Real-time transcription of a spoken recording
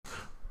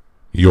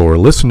You're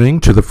listening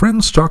to the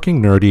Friends Talking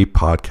Nerdy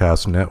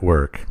Podcast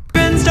Network.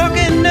 Friends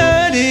Talking Nerdy.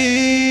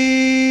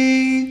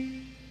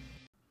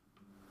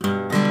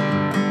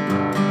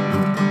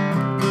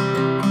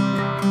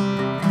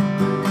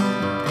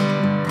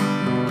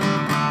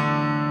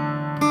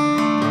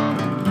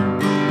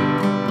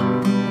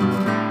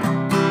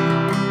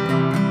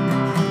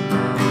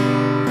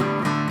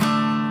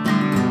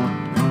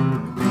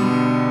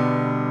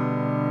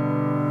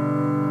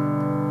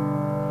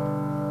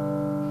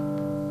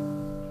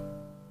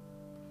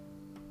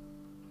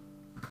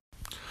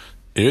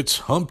 It's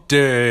Hump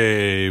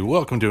Day.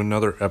 Welcome to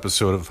another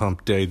episode of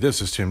Hump Day.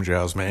 This is Tim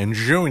Jousma, and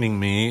joining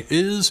me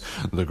is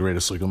the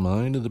greatest legal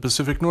mind in the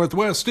Pacific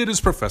Northwest. It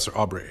is Professor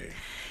Aubrey.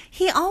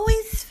 He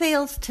always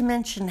fails to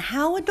mention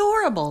how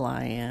adorable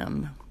I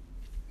am.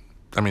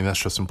 I mean, that's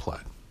just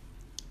implied.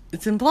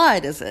 It's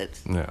implied, is it?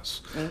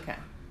 Yes. Okay.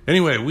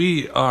 Anyway,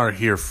 we are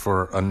here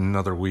for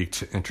another week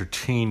to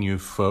entertain you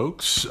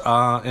folks.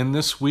 And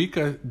this week,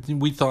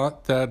 we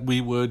thought that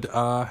we would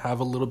have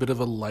a little bit of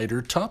a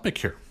lighter topic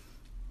here.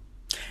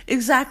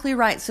 Exactly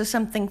right. So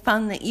something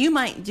fun that you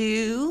might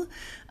do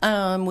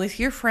with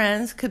your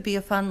friends could be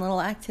a fun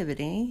little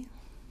activity.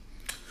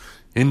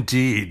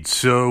 Indeed.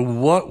 So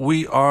what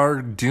we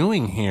are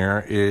doing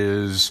here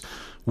is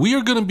we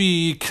are going to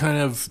be kind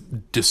of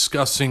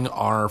discussing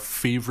our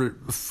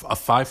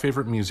five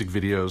favorite music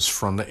videos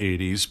from the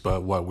 80s.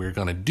 But what we're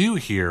going to do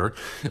here,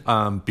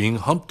 being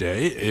Hump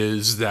Day,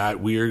 is that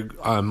we're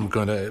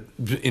going to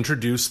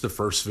introduce the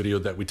first video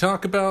that we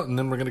talk about, and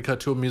then we're going to cut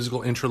to a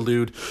musical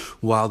interlude.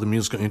 While the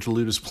musical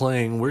interlude is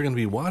playing, we're going to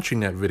be watching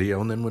that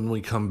video, and then when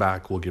we come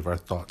back, we'll give our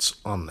thoughts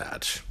on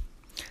that.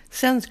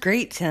 Sounds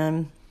great,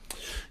 Tim.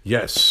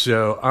 Yes,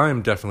 so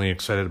I'm definitely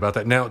excited about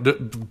that. Now,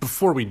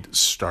 before we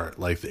start,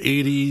 like the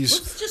 80s...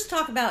 Let's just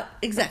talk about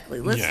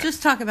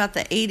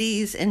the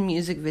 80s and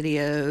music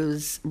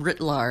videos writ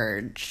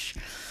large.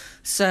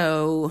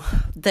 So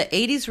the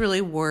 80s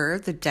really were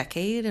the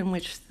decade in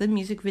which the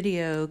music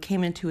video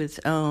came into its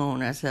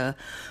own as a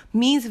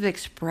means of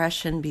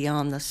expression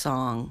beyond the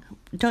song.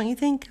 Don't you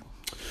think?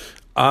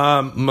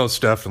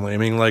 Most definitely. I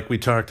mean, like we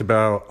talked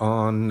about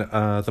on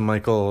the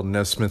Michael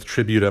Nesmith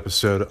tribute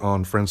episode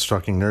on Friends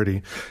Talking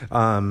Nerdy,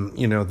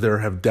 there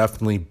have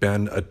definitely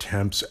been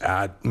attempts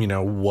at,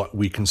 what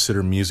we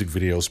consider music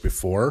videos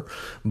before.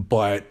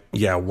 But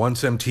yeah,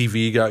 once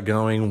MTV got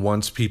going,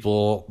 once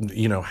people,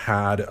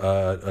 had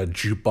a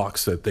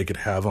jukebox that they could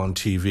have on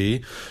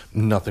TV,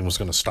 nothing was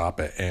going to stop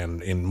it.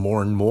 And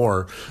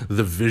more,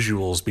 the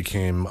visuals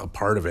became a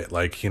part of it.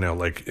 Like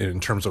in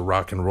terms of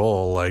rock and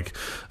roll, like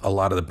a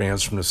lot of the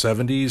bands from the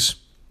 70s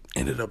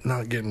ended up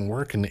not getting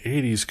work in the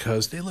 80s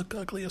because they look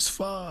ugly as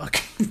fuck.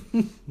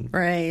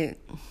 Right.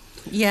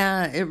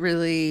 Yeah, it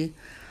really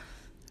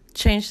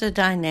changed the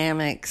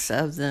dynamics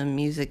of the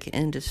music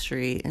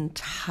industry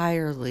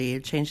entirely.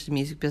 It changed the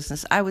music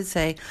business, I would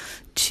say,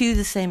 to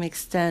the same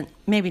extent,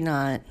 maybe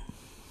not,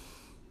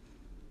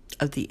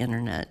 of the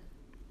internet.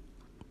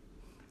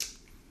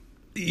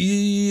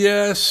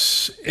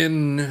 Yes,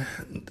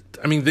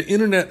 the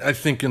internet, I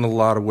think, in a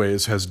lot of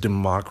ways has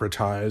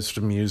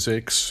democratized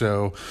music.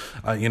 So,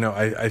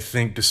 I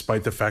think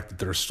despite the fact that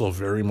there are still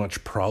very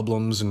much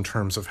problems in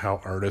terms of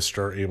how artists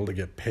are able to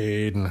get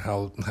paid and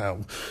how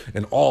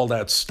and all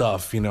that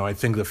stuff, I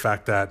think the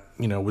fact that,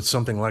 with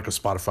something like a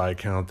Spotify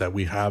account that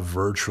we have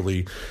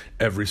virtually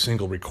every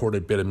single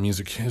recorded bit of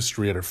music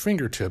history at our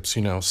fingertips,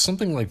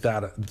 something like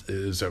that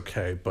is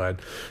okay. But,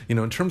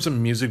 in terms of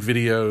music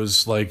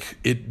videos, like,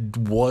 it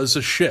was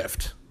a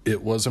shift.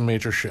 It was a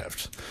major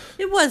shift.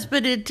 It was,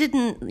 but it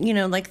didn't,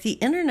 the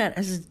internet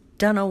has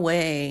done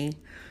away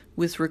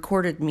with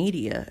recorded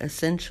media,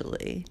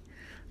 essentially.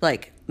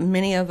 Like,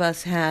 many of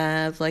us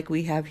have, like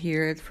we have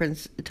here at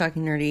Friends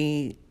Talking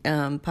Nerdy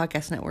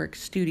Podcast Network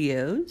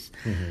Studios.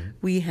 Mm-hmm.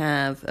 We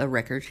have a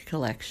record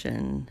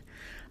collection.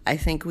 I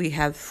think we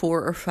have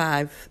 4 or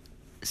 5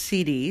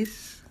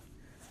 CDs,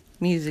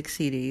 music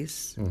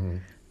CDs. Mm-hmm.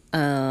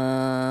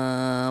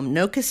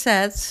 No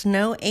cassettes,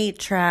 no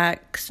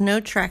 8-tracks, no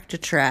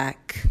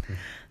track-to-track.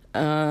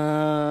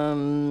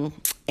 And,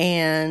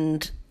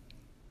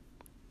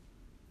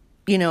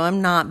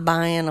 I'm not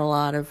buying a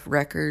lot of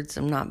records.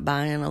 I'm not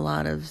buying a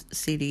lot of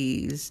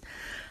CDs.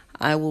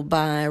 I will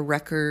buy a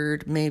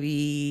record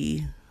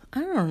maybe,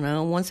 I don't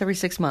know, once every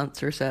 6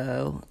 months or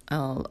so.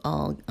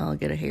 I'll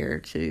get a hair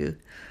to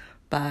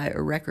buy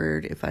a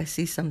record if I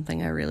see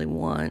something I really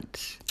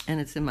want and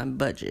it's in my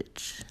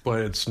budget. But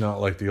it's not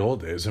like the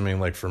old days. I mean,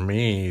 like for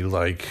me,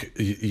 like,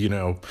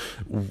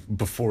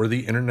 before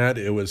the internet,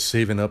 it was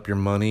saving up your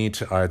money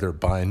to either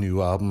buy a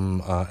new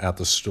album at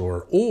the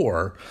store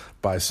or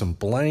buy some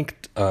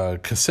blank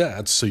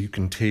cassettes so you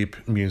can tape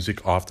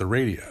music off the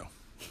radio.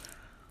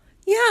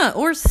 Yeah,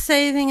 or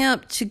saving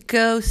up to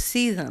go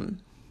see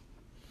them.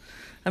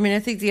 I mean, I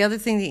think the other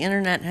thing the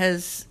internet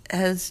has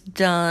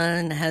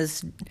done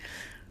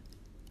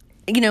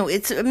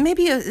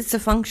it's a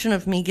function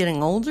of me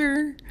getting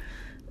older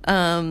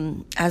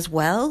as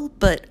well,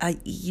 but I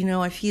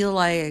feel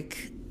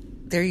like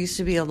there used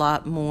to be a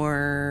lot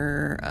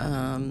more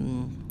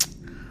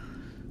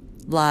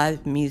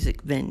live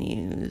music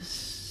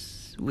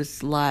venues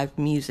with live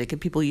music,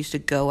 and people used to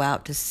go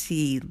out to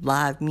see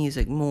live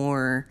music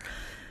more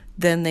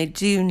than they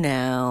do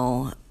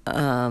now.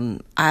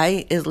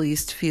 I at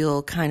least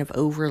feel kind of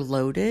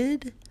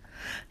overloaded.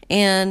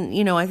 And,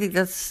 I think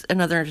that's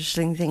another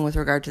interesting thing with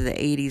regard to the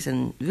 80s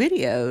and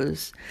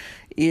videos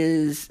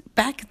is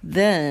back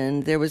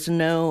then there was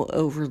no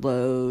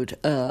overload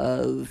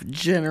of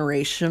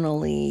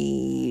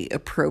generationally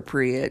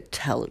appropriate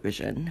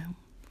television.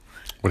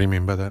 What do you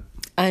mean by that?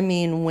 I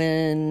mean,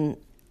 when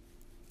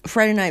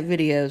Friday Night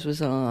Videos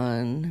was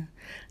on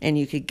and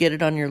you could get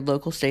it on your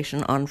local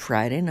station on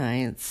Friday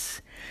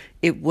nights,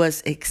 it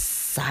was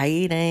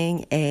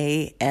exciting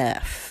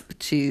AF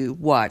to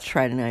watch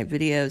Friday Night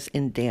Videos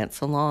and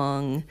dance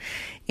along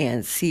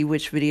and see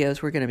which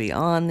videos were going to be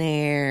on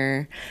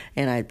there.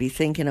 And I'd be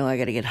thinking, I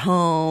got to get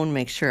home,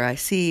 make sure I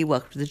see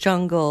Welcome to the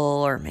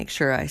Jungle, or make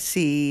sure I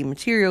see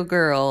Material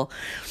Girl.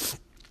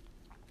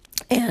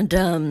 And,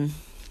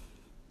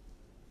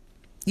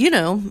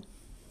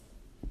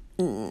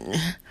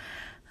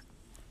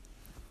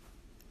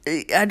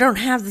 I don't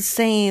have the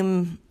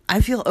same... I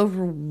feel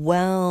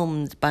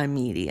overwhelmed by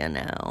media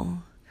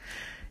now,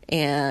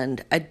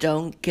 and I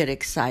don't get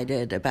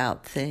excited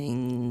about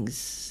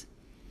things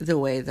the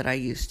way that I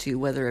used to,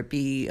 whether it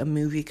be a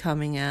movie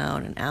coming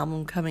out, an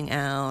album coming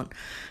out,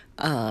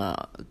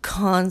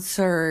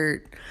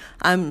 concert.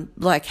 I'm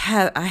like,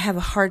 I have a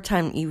hard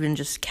time even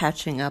just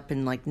catching up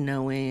and like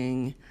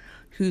knowing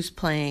who's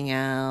playing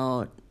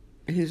out,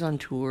 who's on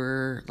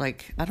tour.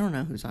 Like, I don't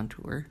know who's on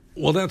tour.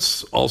 Well,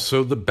 that's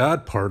also the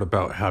bad part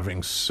about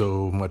having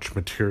so much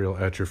material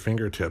at your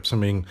fingertips. I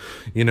mean,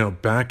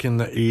 back in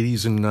the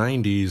 80s and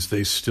 90s,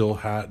 they still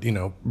had,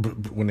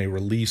 when they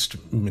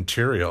released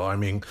material, I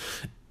mean,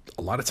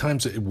 a lot of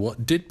times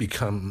it did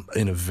become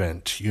an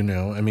event,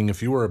 I mean,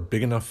 if you were a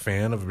big enough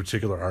fan of a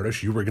particular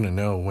artist, you were going to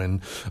know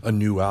when a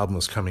new album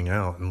was coming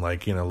out. And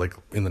like in the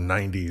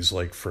 90s,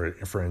 like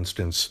for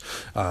instance,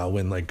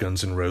 when like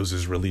Guns N'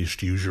 Roses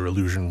released Use Your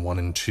Illusion 1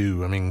 and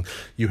 2, I mean,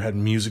 you had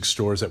music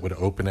stores that would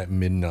open at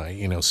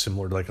midnight,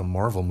 similar to like a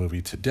Marvel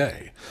movie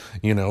today,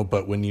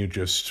 but when you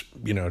just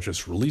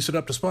release it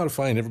up to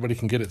Spotify and everybody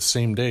can get it the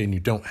same day and you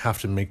don't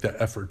have to make that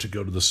effort to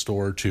go to the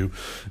store to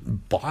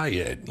buy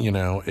it,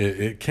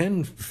 it can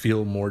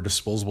feel more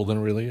disposable than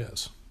it really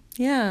is.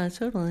 Yeah,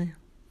 totally.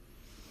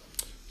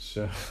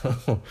 So,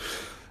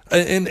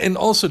 and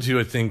also too,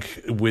 I think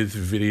with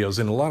videos,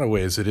 in a lot of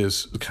ways, it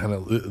is kind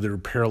of, there are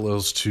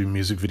parallels to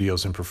music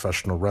videos in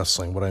professional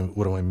wrestling.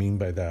 What do I mean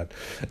by that?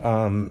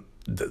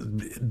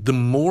 The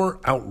more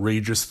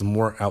outrageous, the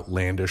more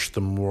outlandish,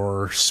 the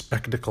more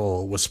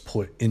spectacle was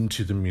put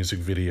into the music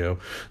video,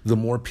 the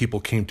more people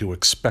came to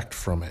expect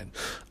from it,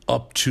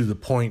 up to the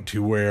point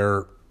to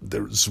where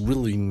there's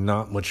really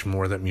not much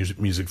more that music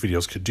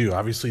videos could do.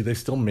 Obviously, they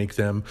still make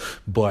them,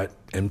 but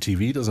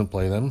MTV doesn't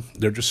play them.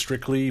 They're just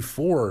strictly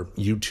for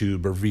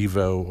YouTube or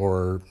Vivo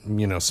or,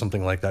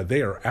 something like that.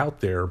 They are out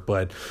there,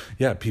 but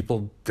yeah,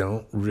 people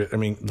don't... I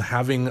mean,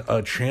 having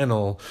a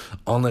channel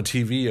on the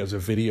TV as a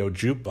video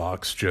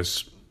jukebox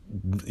just,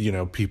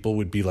 people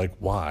would be like,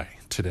 why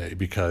today?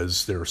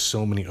 Because there are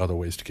so many other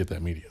ways to get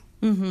that media.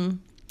 Mm-hmm.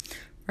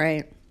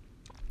 Right.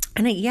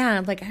 And I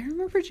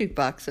remember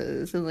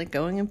jukeboxes and like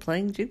going and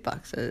playing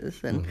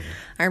jukeboxes. And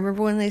I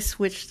remember when they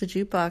switched the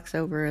jukebox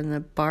over in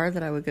the bar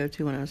that I would go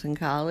to when I was in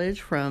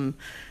college from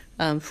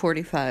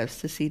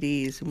 45s to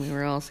CDs. And we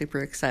were all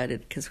super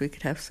excited because we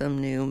could have some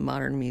new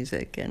modern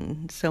music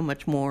and so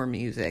much more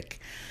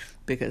music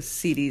because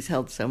CDs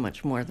held so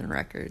much more than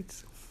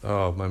records.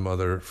 Oh, my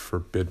mother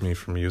forbid me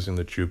from using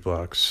the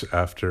jukebox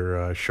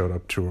after I showed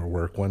up to her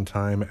work one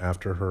time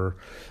after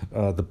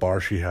the bar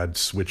she had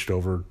switched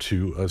over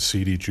to a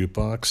CD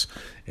jukebox.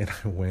 And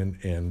I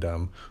went and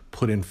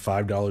put in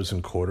 $5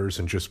 in quarters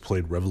and just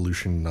played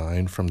Revolution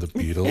 9 from the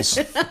Beatles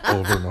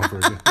over and over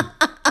again.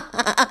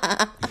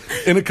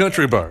 In a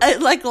country bar. It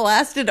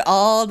lasted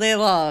all day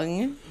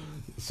long.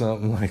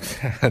 Something like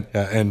that.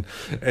 Yeah, and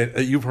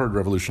you've heard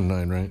Revolution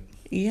 9, right?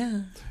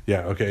 Yeah.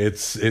 Yeah, okay.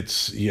 It's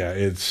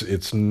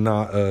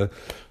not a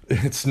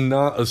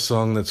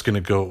song that's going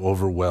to go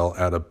over well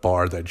at a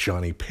bar that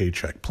Johnny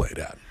Paycheck played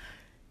at.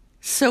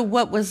 So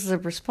what was the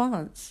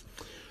response?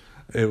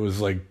 It was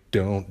like,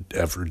 don't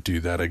ever do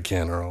that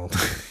again or or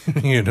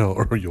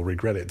you'll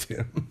regret it,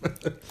 Tim.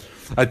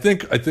 I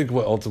think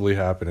what ultimately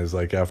happened is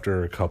like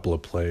after a couple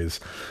of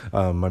plays,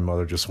 my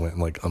mother just went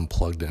and like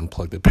unplugged it and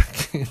plugged it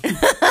back in.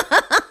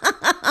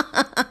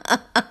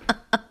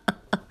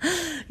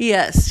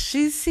 Yes,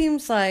 she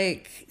seems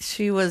like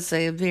she was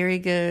a very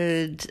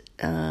good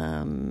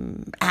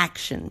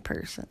action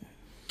person.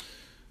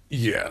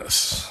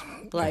 Yes.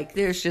 Like,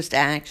 there's just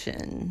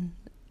action,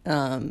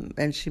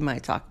 and she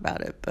might talk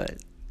about it, but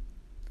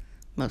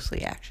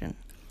mostly action.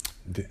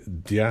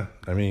 Yeah,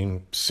 I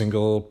mean,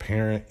 single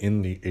parent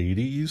in the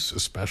 80s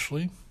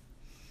especially.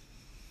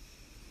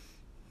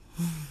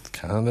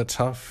 Kind of a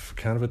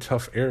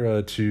tough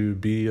era to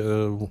be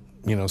a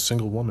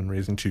single woman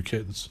raising two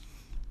kids.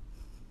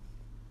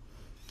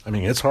 I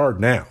mean, it's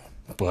hard now,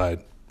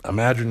 but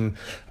imagine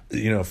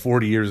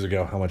 40 years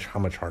ago, how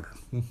much harder.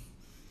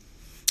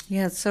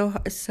 Yeah, it's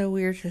so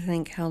weird to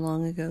think how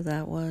long ago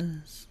that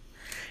was.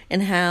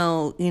 And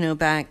how,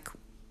 back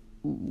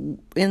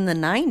in the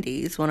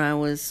 90s when I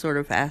was sort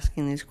of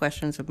asking these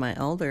questions of my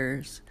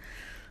elders,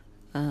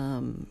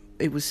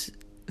 it was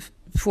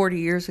 40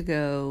 years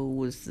ago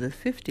was the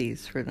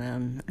 50s for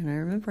them. And I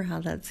remember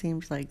how that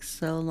seems like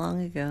so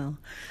long ago.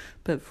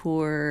 But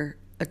for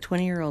a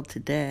 20-year-old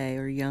today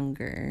or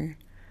younger,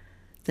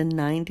 the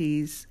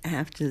 90s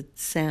have to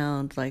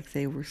sound like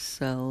they were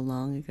so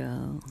long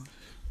ago.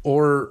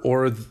 Or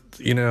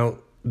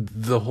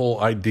the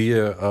whole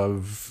idea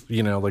of,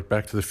 like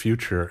Back to the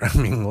Future. I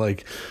mean,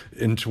 like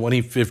in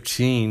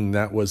 2015,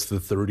 that was the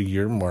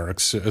 30-year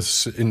marks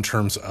in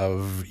terms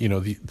of,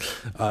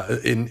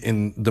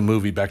 in the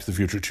movie Back to the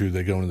Future 2,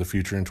 they go into the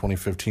future in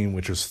 2015,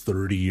 which is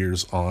 30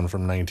 years on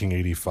from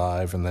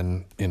 1985. And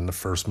then in the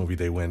first movie,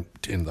 they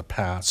went in the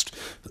past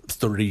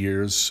 30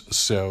 years.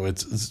 So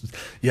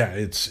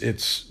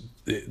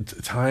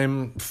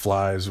time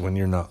flies when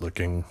you're not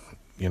looking.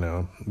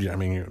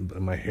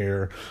 My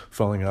hair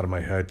falling out of my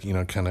head,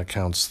 kind of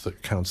counts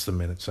the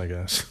minutes, I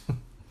guess.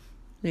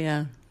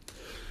 Yeah.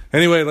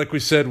 Anyway, like we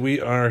said,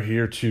 we are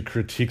here to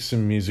critique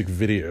some music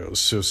videos.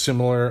 So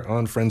similar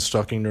on Friends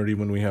Talking Nerdy,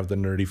 when we have the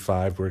Nerdy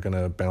 5, we're going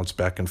to bounce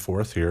back and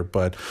forth here.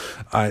 But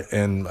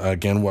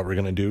again, what we're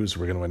going to do is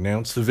we're going to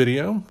announce the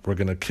video. We're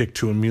going to kick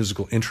to a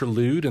musical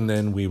interlude, and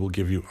then we will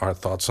give you our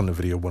thoughts on the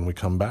video when we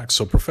come back.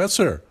 So,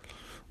 Professor,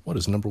 what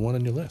is number 1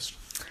 on your list?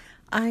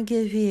 I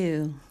give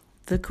you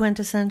the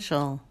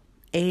quintessential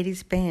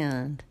 80s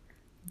band,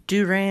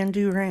 Duran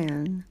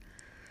Duran,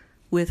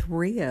 with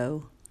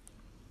Rio.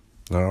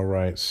 All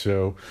right,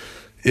 so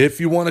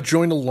if you want to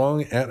join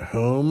along at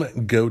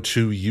home, go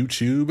to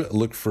YouTube,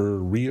 look for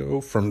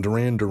Rio from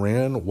Duran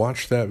Duran,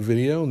 watch that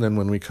video, and then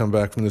when we come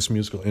back from this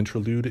musical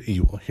interlude,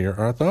 you will hear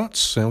our thoughts.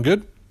 Sound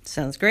good?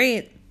 Sounds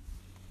great.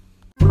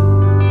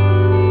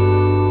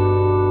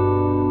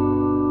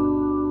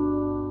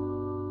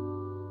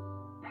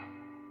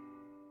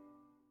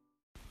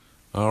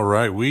 All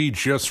right, we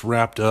just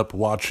wrapped up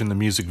watching the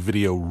music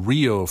video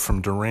Rio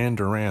from Duran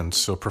Duran.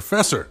 So,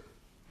 Professor,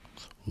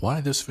 why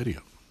this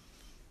video?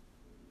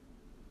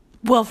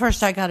 Well,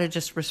 first I got to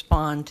just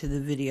respond to the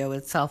video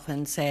itself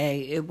and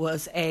say it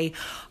was a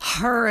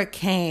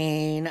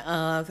hurricane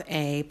of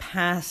a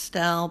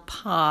pastel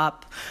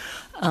pop,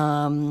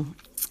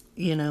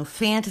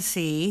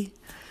 fantasy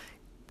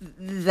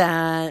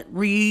that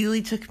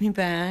really took me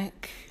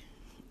back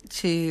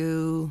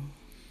to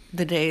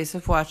the days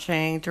of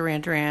watching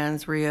Duran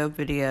Duran's Rio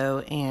video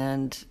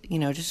and,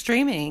 just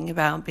dreaming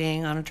about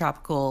being on a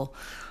tropical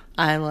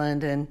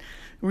island and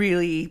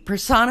really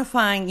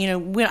personifying,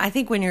 I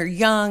think when you're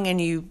young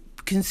and you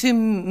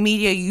consume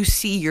media, you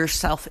see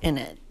yourself in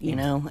it,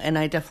 and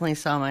I definitely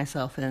saw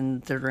myself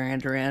in the Duran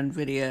Duran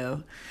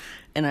video,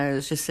 and I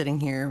was just sitting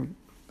here,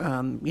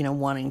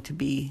 wanting to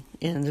be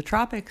in the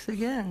tropics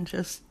again,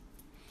 just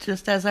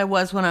as I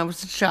was when I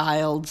was a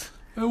child.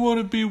 I want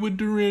to be with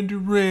Duran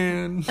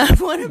Duran. I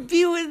want to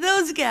be with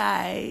those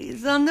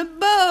guys on the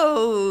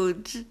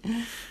boat.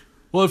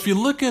 Well, if you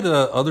look at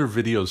other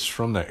videos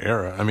from the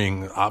era, I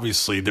mean,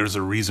 obviously there's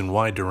a reason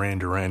why Duran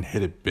Duran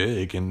hit it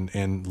big.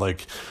 And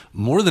like,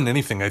 more than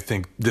anything, I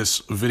think this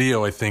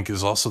video,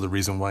 is also the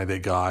reason why they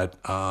got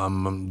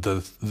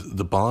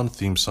the Bond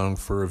theme song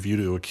for A View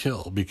to a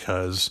Kill,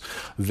 because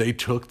they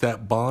took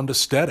that Bond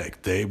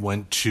aesthetic. They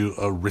went to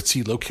a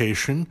ritzy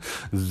location.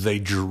 They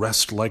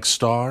dressed like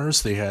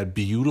stars. They had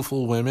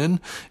beautiful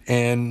women.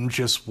 And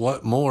just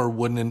what more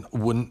wouldn't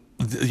an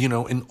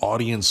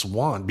audience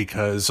want?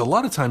 Because a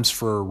lot of times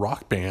for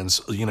rock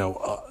bands,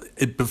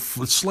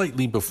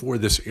 slightly before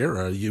this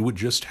era, you would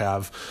just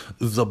have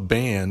the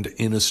band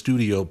in a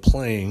studio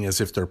playing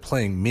as if they're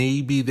playing.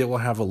 Maybe they will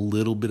have a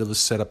little bit of a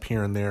setup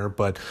here and there,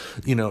 but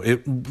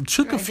it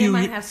took a few. They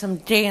might have some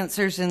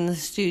dancers in the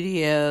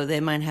studio. They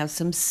might have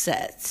some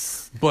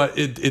sets. But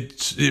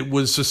it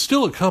was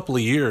still a couple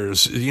of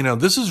years.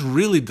 This is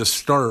really the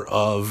start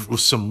of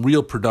some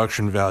real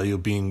production value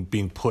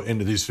being put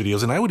into these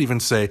videos. And I would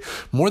even say,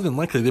 more than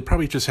likely, they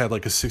probably just had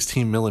like a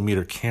 16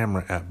 millimeter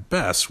camera at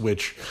best,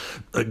 which,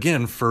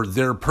 again, for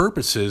their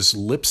purposes,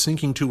 lip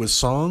syncing to a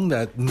song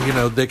that,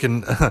 they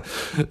can,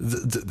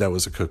 that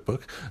was a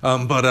cookbook.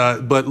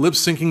 But lip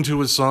syncing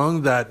to a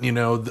song that,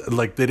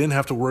 like they didn't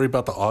have to worry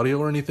about the audio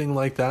or anything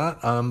like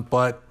that.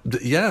 But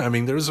yeah,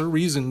 there's a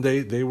reason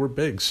they were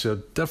big.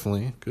 So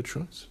definitely good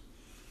choice.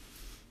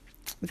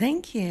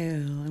 Thank you.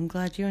 I'm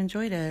glad you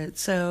enjoyed it.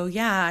 So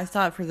yeah, I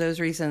thought for those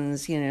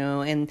reasons,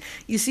 and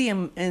you see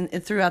him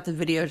throughout the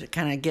video to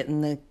kind of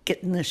getting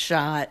the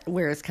shot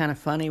where it's kind of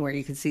funny, where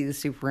you can see the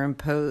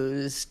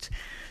superimposed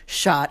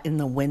shot in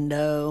the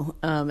window,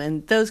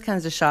 and those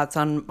kinds of shots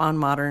on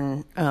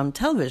modern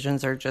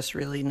televisions are just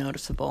really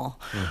noticeable.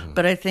 Mm-hmm.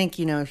 But I think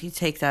if you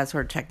take that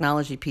sort of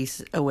technology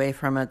piece away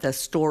from it, the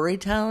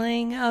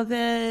storytelling of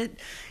it,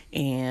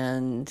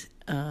 and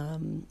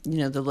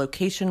the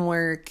location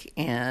work,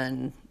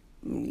 and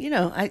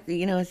I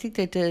think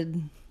they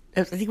did.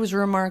 I think it was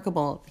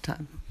remarkable at the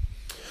time.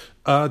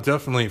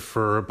 Definitely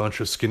for a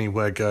bunch of skinny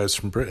white guys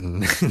from Britain.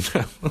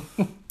 The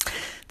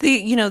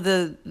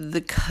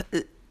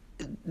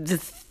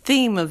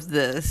theme of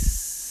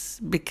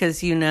this,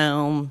 because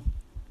Rio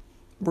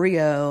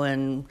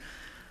and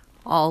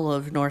all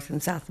of North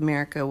and South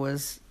America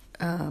was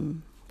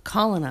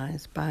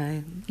colonized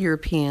by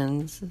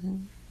Europeans,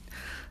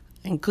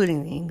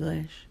 including the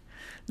English,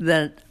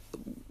 that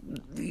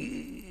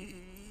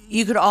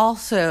you could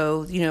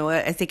also,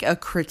 I think a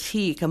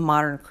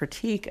modern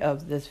critique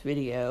of this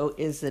video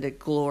is that it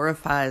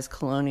glorifies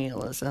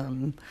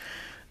colonialism.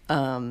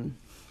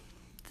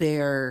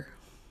 They're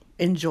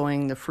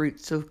enjoying the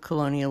fruits of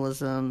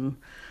colonialism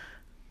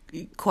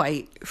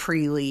quite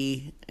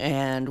freely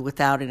and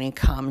without any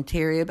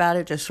commentary about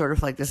it, just sort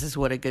of like, this is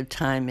what a good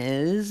time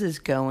is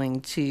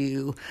going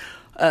to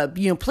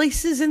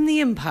places in the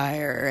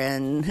empire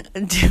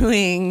and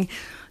doing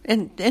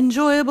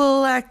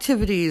enjoyable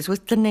activities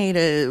with the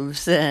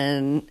natives,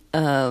 and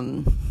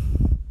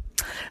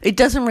it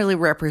doesn't really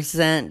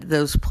represent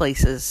those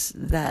places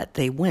that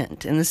they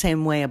went in the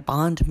same way a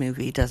Bond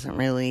movie doesn't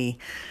really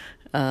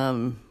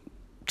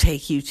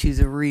take you to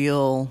the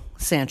real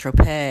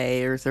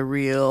Saint-Tropez or the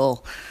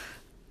real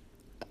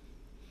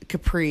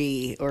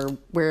Capri or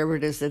wherever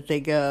it is that they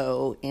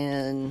go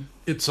in.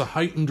 It's a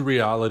heightened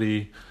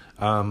reality,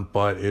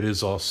 but it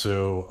is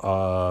also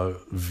a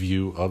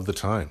view of the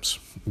times,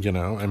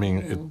 Yeah.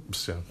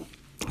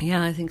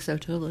 Yeah, I think so,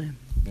 totally.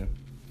 Yeah.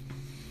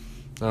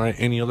 All right,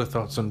 any other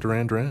thoughts on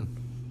Duran Duran?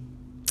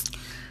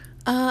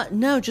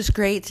 No, just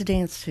great to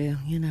dance to,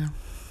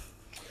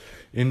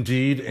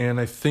 Indeed, and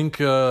I think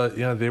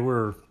they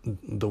were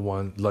the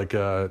one like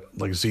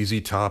ZZ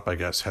Top, I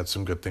guess, had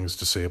some good things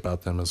to say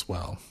about them as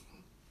well.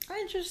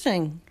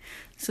 Interesting.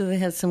 So they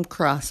had some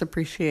cross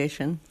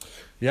appreciation.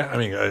 Yeah,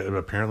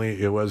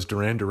 apparently it was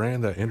Duran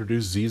Duran that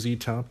introduced ZZ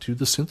Top to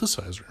the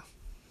synthesizer.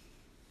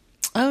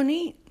 Oh,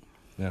 neat.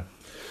 Yeah.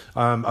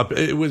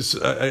 It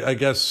was, I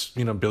guess,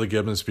 Billy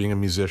Gibbons being a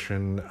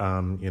musician,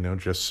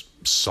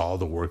 just saw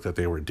the work that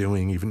they were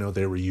doing, even though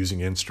they were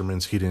using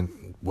instruments he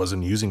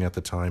wasn't using at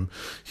the time.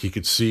 He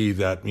could see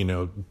that,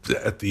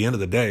 at the end of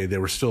the day, they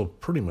were still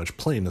pretty much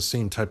playing the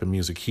same type of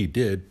music he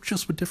did,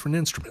 just with different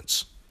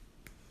instruments.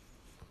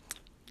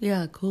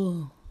 Yeah,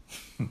 cool.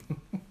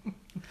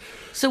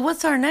 So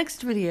what's our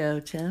next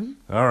video, Tim?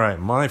 All right,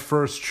 my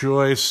first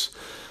choice,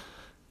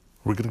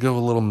 we're going to go a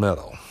little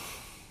metal.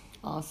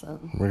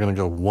 Awesome. We're going to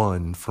go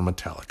One from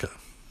Metallica.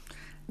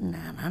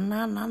 Na na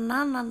na na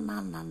na na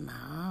na na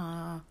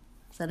na.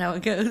 Is that how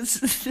it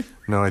goes?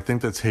 No, I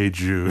think that's Hey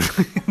Jude.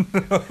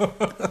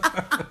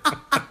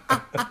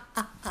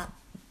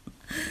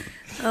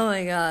 Oh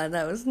my God,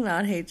 that was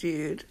not Hey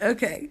Jude.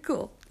 Okay,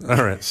 cool.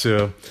 All right,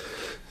 so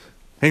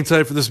hang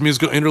tight for this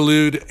musical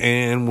interlude,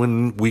 and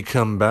when we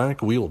come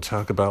back, we will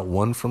talk about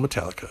One from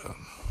Metallica.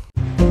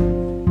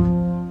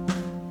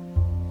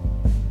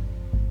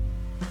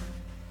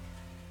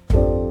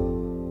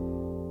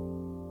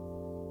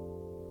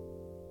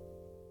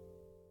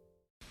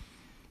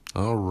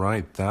 All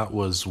right, that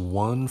was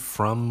One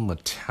from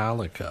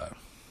Metallica.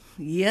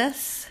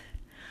 Yes,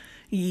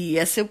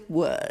 it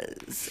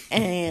was.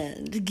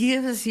 And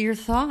give us your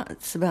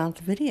thoughts about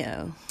the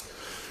video.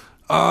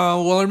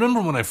 Well, I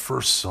remember when I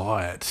first saw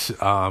it,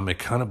 it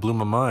kind of blew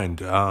my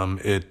mind.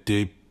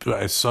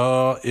 I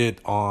saw it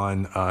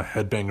on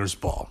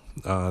Headbangers Ball.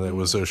 There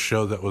was a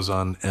show that was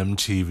on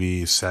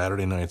MTV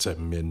Saturday nights at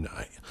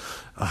midnight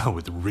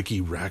with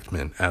Ricky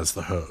Rackman as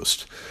the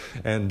host.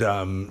 And,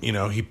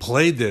 he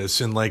played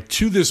this. And,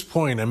 to this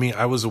point,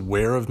 I was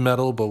aware of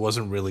metal, but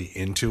wasn't really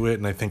into it.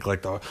 And I think,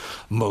 the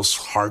most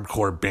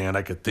hardcore band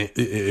I could think...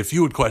 If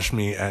you would question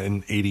me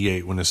in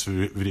 88 when this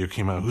video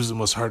came out, who's the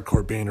most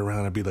hardcore band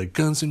around? I'd be like,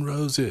 Guns N'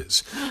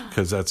 Roses.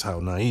 Because that's how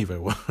naive I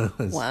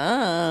was.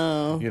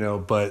 Wow.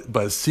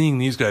 But seeing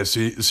these guys,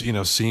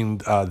 seeing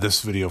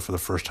this video for the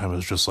first time, it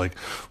was just like,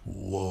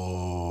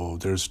 whoa,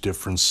 there's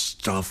different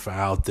stuff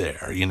out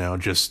there,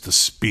 just the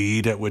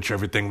speed at which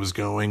everything was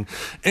going.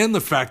 And the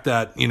fact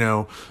that,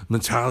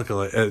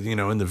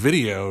 Metallica, in the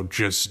video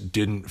just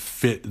didn't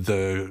fit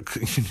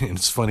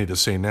it's funny to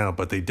say now,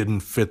 but they didn't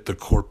fit the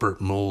corporate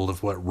mold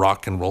of what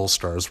rock and roll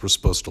stars were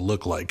supposed to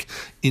look like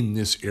in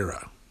this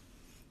era.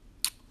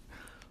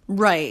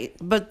 Right,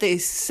 but they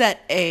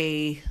set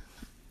a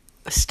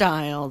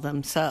style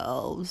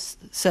themselves.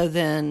 So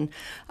then,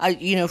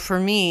 for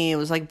me, it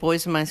was like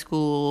boys in my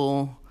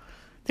school.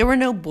 There were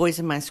no boys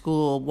in my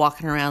school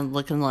walking around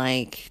looking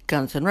like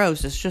Guns N'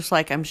 Roses, just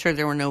like I'm sure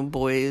there were no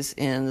boys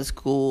in the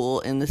school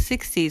in the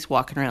 60s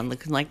walking around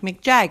looking like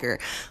Mick Jagger.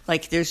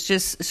 There's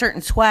just a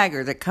certain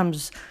swagger that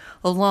comes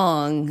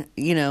along,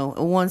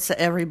 once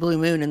every blue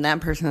moon, and that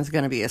person is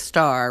going to be a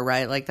star,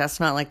 right? That's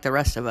not like the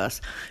rest of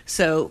us.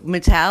 So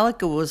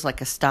Metallica was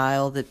like a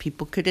style that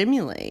people could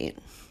emulate.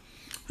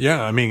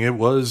 Yeah, it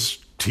was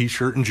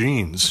T-shirt and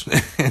jeans,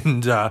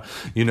 and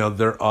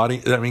their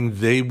audience.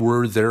 They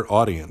were their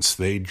audience.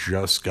 They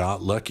just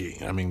got lucky.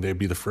 They'd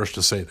be the first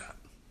to say that.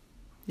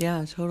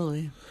 Yeah,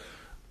 totally.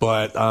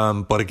 But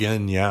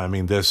again, yeah.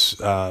 This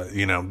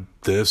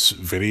this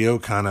video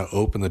kind of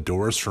opened the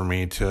doors for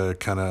me to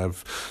kind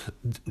of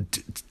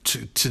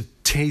to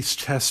taste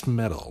test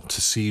metal,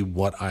 to see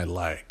what I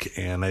like.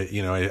 And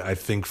I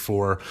think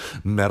for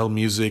metal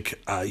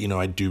music,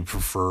 I do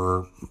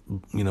prefer,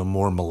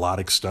 more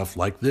melodic stuff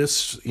like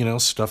this,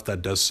 stuff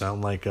that does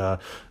sound like a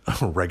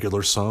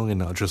regular song and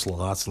not just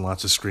lots and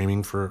lots of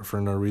screaming for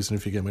no reason,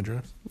 if you get my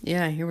drift.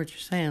 Yeah, I hear what you're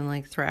saying,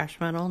 like thrash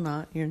metal.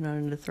 You're not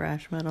into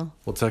thrash metal?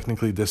 Well,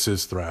 technically this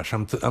is thrash.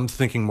 I'm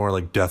thinking more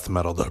like death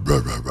metal.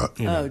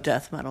 Oh,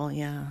 death metal,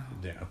 yeah.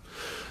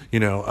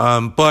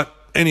 Yeah. But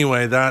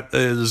anyway, that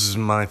is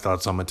my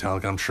thoughts on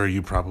Metallica. I'm sure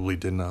you probably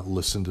did not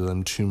listen to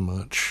them too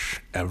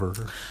much ever.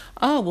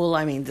 Oh, well,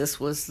 I mean, this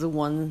was the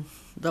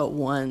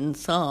one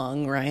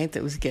song, right,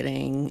 that was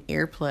getting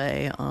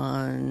airplay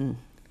on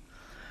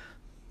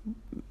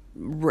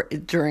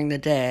during the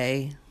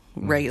day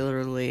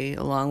regularly,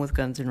 along with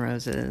Guns N'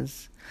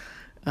 Roses.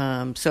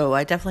 So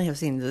I definitely have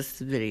seen this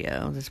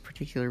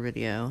particular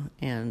video,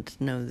 and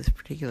know this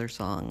particular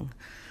song,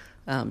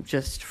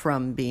 just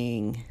from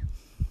being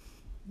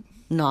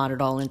not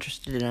at all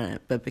interested in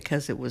it, but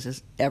because it was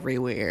just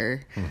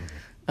everywhere.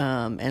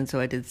 And so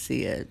I did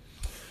see it.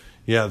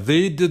 Yeah,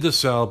 they did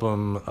this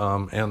album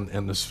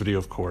and this video,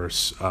 of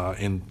course.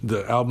 And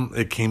the album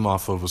it came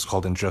off of was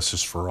called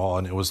Injustice for All,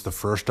 and it was the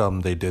first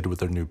album they did with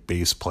their new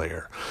bass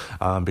player,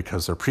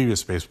 because their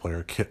previous bass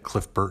player,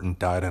 Cliff Burton,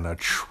 died in a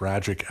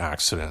tragic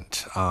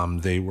accident.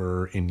 They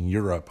were in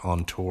Europe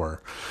on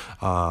tour,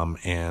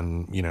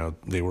 and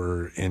they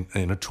were in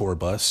a tour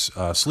bus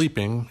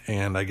sleeping,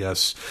 and I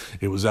guess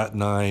it was at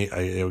night.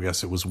 I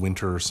guess it was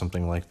winter or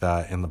something like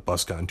that, and the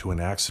bus got into an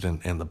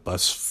accident, and the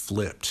bus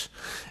flipped.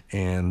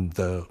 And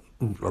the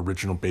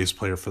original bass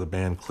player for the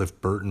band,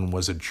 Cliff Burton,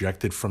 was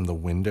ejected from the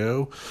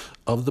window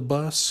of the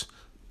bus,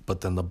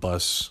 but then the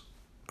bus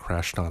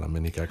crashed on him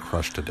and he got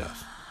crushed to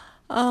death.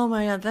 Oh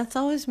my God, that's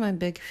always my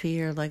big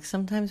fear. Like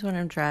sometimes when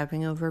I'm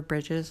driving over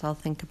bridges, I'll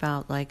think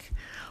about like,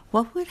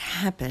 what would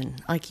happen?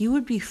 Like you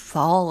would be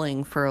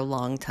falling for a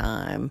long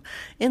time,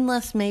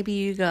 unless maybe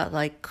you got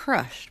like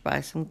crushed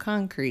by some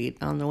concrete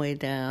on the way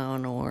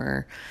down,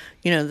 or,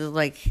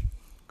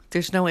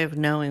 there's no way of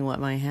knowing what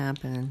might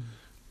happen.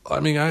 I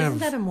mean, Isn't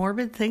that a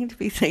morbid thing to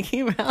be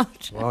thinking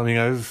about? Well, I mean,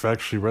 I've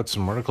actually read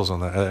some articles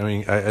on that. I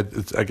mean,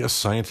 I guess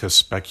scientists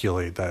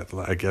speculate that,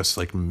 I guess,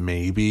 like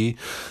maybe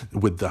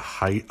with the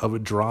height of a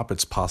drop,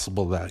 it's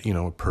possible that,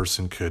 a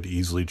person could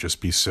easily just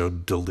be so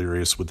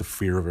delirious with the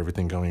fear of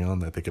everything going on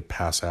that they could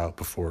pass out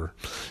before,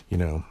 they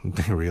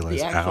realize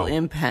the actual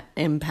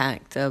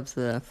impact of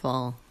the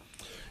fall.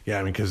 Yeah,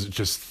 I mean, because it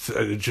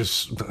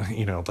just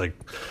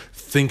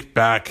think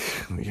back,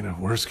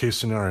 worst case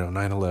scenario,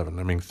 9/11.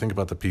 I mean, think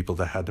about the people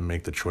that had to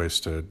make the choice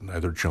to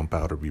either jump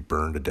out or be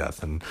burned to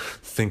death, and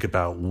think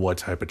about what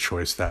type of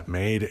choice that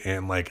made.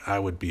 And I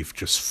would be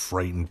just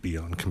frightened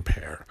beyond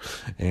compare.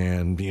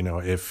 And,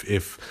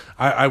 if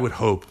I would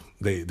hope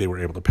they were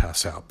able to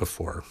pass out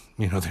before,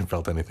 they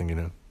felt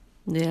anything,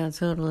 Yeah,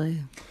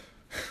 totally.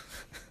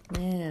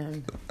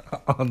 Man.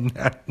 On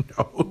that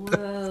note.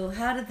 Whoa,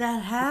 how did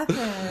that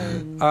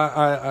happen?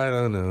 I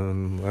don't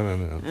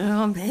know.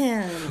 Oh,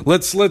 man.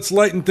 Let's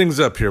lighten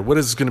things up here. What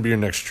is going to be your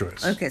next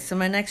choice? Okay, so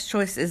my next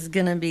choice is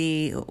going to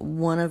be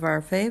one of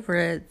our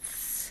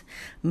favorites,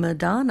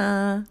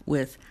 Madonna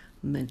with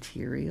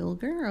Material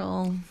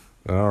Girl.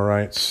 All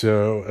right,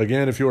 so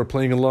again, if you are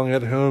playing along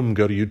at home,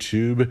 go to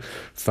YouTube,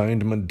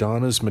 find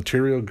Madonna's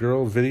Material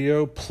Girl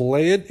video,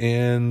 play it,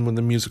 and when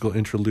the musical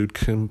interlude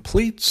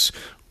completes,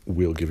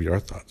 we'll give you our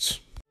thoughts.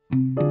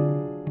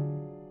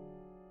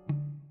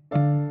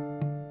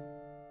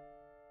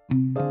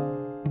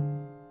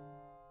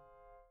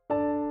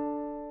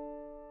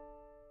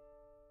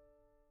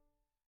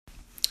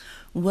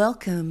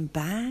 Welcome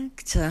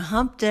back to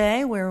Hump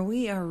Day, where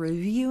we are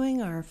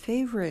reviewing our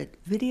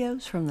favorite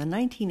videos from the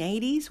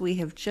 1980s. We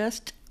have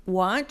just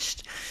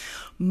watched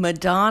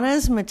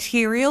Madonna's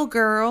Material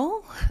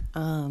Girl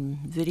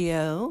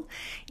video,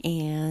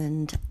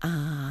 and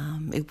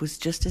it was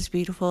just as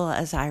beautiful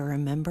as I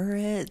remember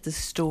it. The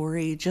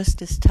story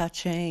just as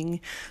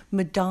touching.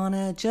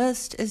 Madonna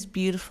just as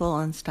beautiful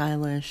and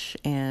stylish,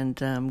 and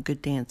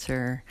good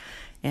dancer.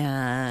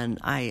 And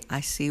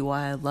I see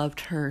why I loved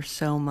her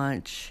so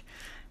much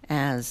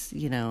as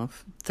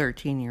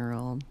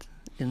 13-year-old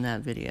in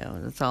that video.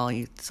 That's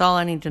all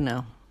I need to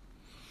know.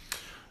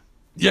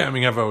 Yeah, I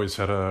mean, I've always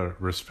had a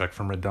respect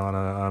for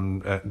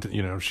Madonna.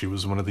 She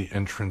was one of the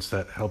entrants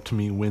that helped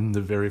me win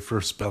the very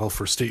first battle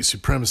for state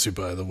supremacy,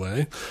 by the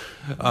way.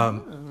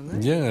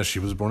 Nice. Yeah, she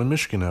was born in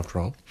Michigan, after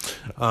all.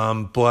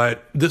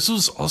 But this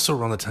was also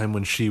around the time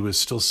when she was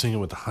still singing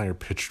with a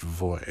higher-pitched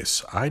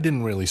voice. I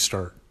didn't really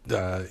start,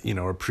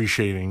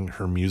 appreciating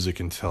her music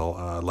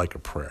until Like a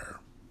Prayer.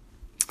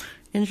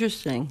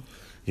 Interesting.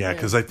 Yeah,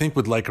 because I think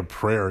with Like a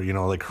Prayer,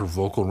 her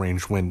vocal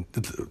range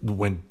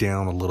went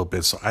down a little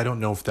bit. So I don't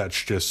know if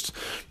that's just,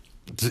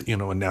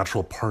 a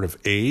natural part of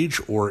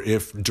age, or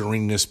if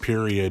during this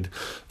period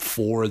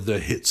for the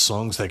hit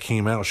songs that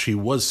came out, she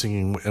was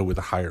singing with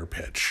a higher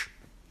pitch.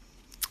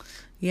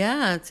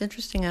 Yeah, it's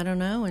interesting. I don't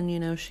know.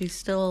 And, she's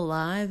still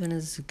alive and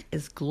is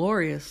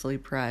gloriously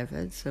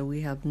private, so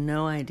we have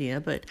no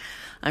idea. But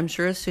I'm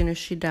sure as soon as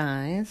she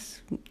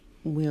dies,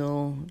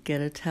 we'll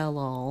get a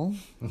tell-all.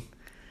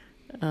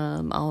 I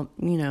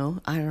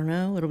don't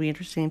know. It'll be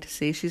interesting to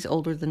see. She's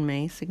older than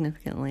me,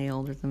 significantly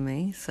older than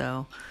me,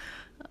 so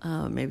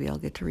maybe I'll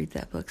get to read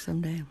that book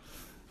someday.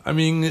 I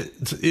mean,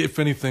 if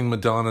anything,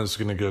 Madonna's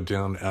going to go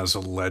down as a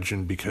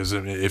legend because,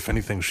 if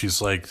anything,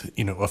 she's like,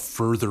 a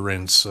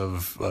furtherance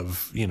of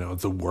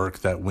the work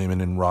that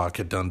women in rock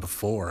had done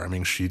before. I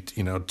mean, she,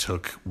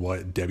 took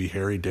what Debbie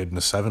Harry did in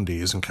the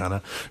 70s and kind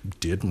of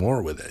did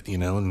more with it,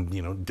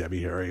 and,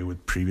 Debbie Harry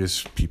with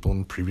previous people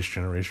in previous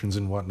generations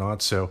and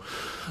whatnot. So,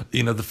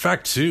 the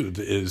fact, too,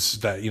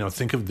 is that,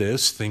 think of the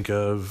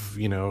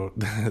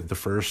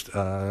first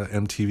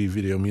MTV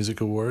Video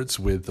Music Awards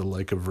with the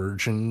Like a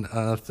Virgin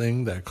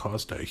thing that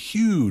caused a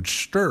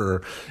huge stir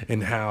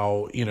in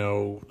how,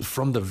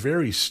 from the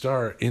very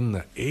start in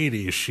the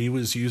 80s, she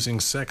was using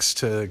sex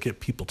to get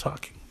people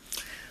talking.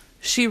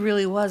 She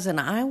really was, and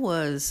I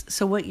was.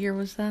 So what year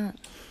was that?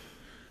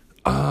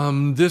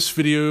 This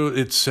video,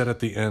 it's set at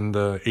the end,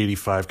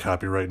 85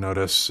 copyright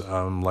notice,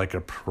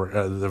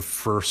 the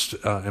first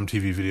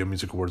MTV Video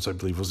Music Awards, I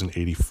believe, was in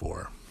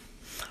 84.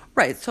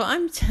 Right, so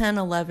I'm 10,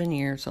 11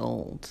 years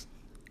old,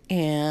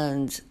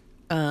 and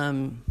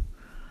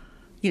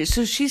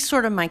so she's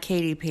sort of my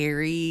Katy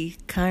Perry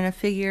kind of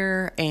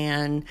figure,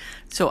 and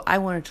so I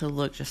wanted to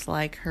look just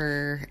like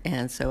her,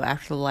 and so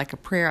after Like a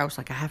Prayer, I was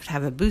like, I have to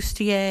have a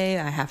bustier,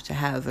 I have to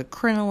have a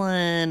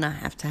crinoline, I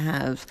have to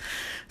have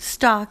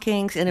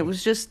stockings, and it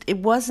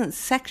wasn't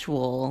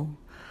sexual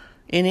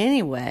in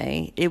any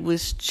way. It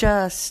was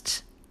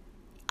just,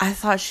 I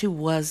thought she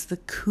was the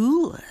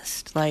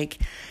coolest. Like,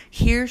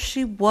 here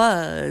she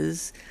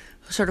was,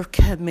 sort of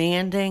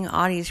commanding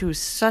audience. She was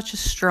such a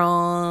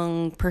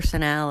strong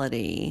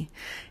personality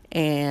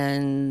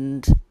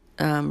and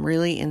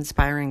really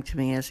inspiring to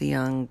me as a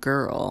young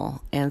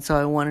girl. And so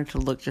I wanted to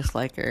look just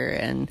like her,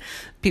 and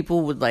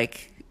people would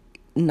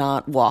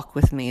not walk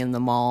with me in the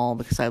mall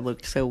because I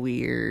looked so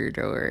weird,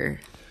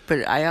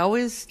 but I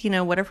always,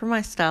 whatever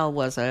my style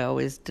was, I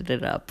always did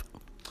it up.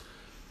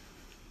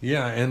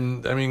 Yeah,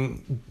 and I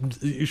mean,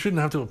 you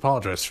shouldn't have to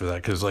apologize for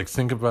that because,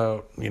 think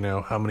about,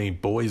 how many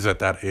boys at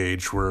that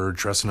age were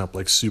dressing up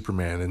like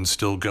Superman and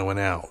still going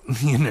out,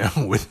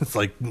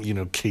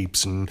 with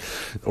capes and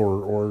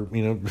or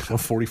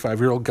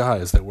 45-year-old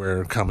guys that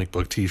wear comic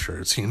book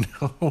T-shirts.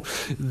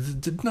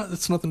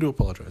 It's nothing to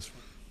apologize for.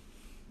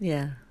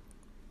 Yeah.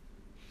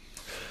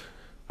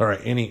 All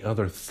right. Any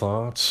other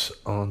thoughts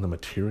on the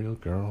Material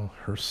Girl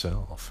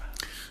herself?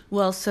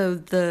 Well, so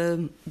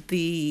do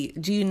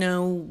you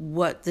know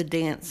what the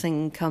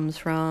dancing comes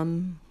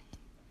from?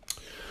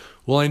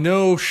 Well, I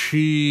know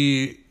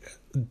she,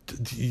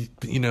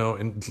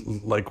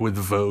 with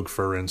Vogue,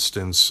 for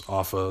instance,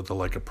 off of the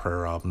Like a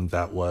Prayer album,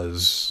 that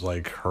was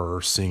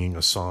her singing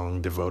a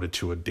song devoted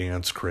to a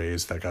dance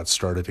craze that got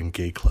started in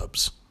gay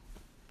clubs.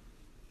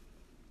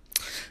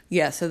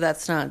 Yeah, so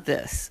that's not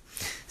this.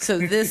 So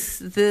this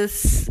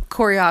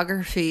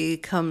choreography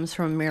comes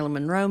from a Marilyn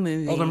Monroe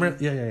movie. Oh,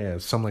 yeah.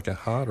 Some Like It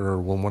Hot, or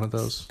one of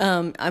those?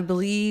 I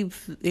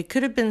believe it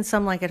could have been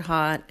Some Like It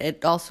Hot.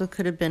 It also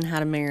could have been How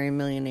to Marry a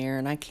Millionaire,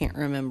 and I can't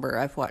remember.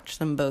 I've watched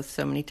them both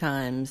so many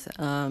times.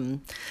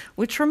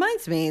 Which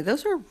reminds me,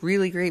 those are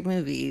really great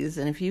movies,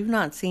 and if you've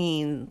not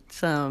seen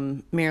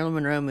some Marilyn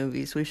Monroe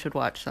movies, we should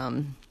watch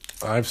some.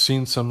 I've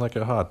seen Some Like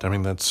It Hot. I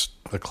mean, that's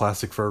a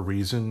classic for a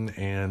reason,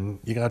 and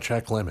you got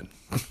Jack Lemmon.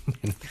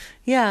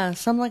 Yeah,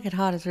 Some Like It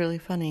Hot is really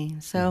funny.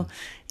 So,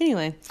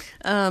 anyway,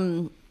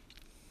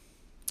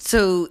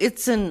 so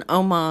it's an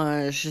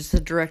homage. It's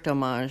a direct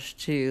homage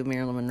to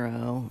Marilyn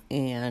Monroe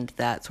and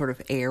that sort of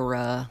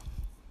era.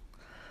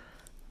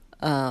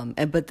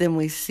 But then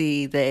we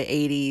see the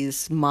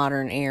 80s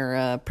modern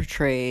era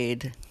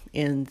portrayed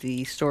in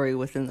the story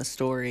within the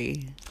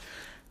story.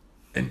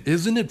 And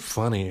isn't it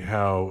funny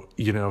how,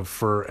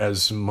 for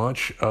as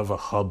much of a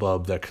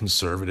hubbub that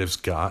conservatives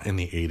got in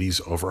the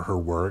 80s over her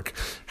work,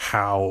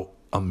 how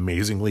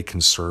amazingly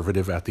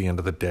conservative at the end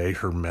of the day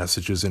her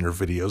messages in her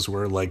videos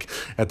were.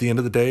 At the end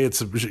of the day,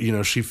 it's,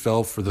 she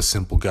fell for the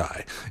simple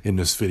guy in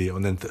this video.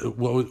 And then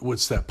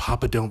what's that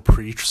Papa Don't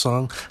Preach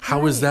song?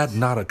 How is that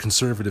not a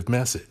conservative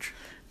message?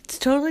 It's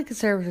totally a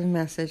conservative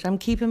message. I'm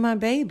keeping my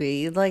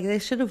baby. They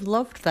should have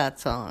loved that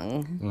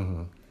song.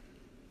 Mm-hmm.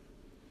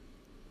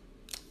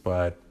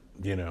 But,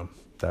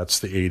 that's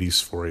the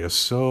 80s for you.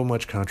 So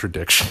much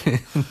contradiction.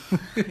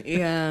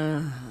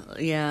 Yeah.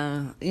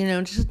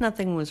 Just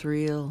nothing was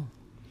real.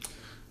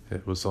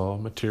 It was all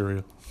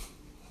material.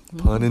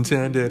 Pun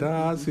intended.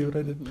 See what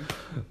I did?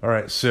 All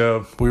right,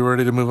 so we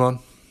ready to move on?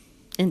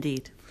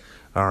 Indeed.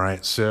 All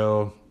right,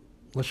 so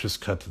let's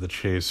just cut to the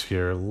chase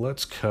here.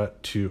 Let's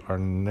cut to our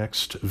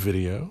next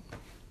video.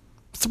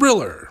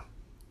 Thriller.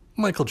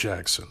 Michael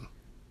Jackson.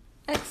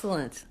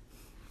 Excellent.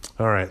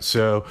 All right,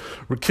 so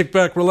we're kick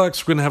back,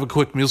 relax. We're going to have a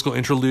quick musical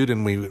interlude,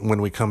 and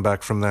when we come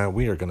back from that,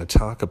 we are going to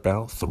talk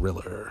about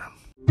Thriller.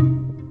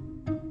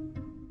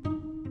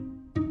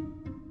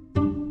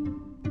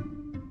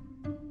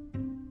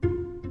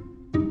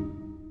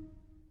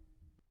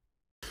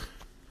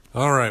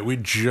 right, we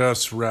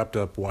just wrapped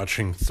up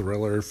watching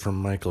Thriller from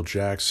Michael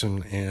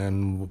Jackson,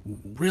 and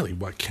really,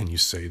 what can you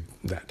say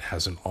that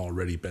hasn't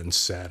already been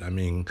said? I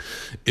mean,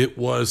 it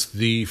was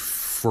the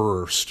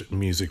first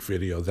music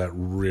video that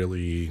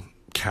really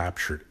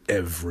captured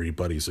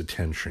everybody's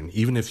attention.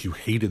 Even if you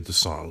hated the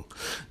song,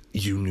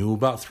 you knew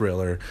about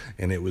Thriller,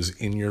 and it was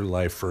in your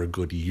life for a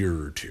good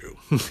year or two.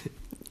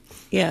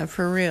 Yeah,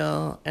 for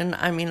real. And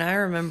I mean, I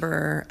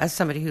remember as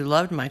somebody who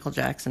loved Michael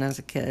Jackson as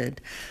a kid,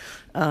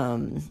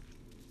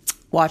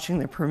 watching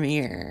the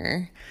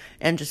premiere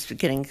and just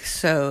getting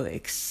so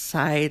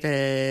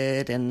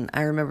excited. And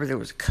I remember there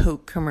was a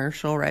Coke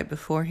commercial right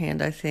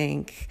beforehand, I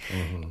think.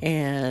 Mm-hmm.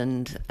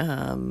 And,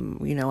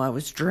 I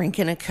was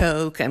drinking a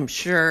Coke, I'm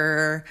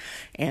sure,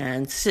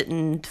 and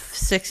sitting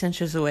 6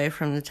 inches away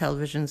from the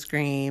television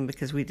screen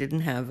because we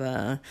didn't have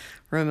a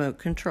remote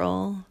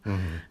control.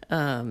 Mm-hmm.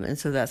 And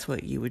so that's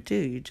what you would do.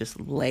 You just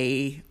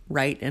lay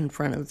right in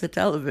front of the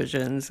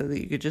television so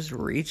that you could just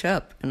reach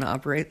up and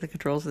operate the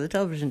controls of the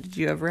television. Did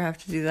you ever have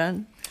to do that?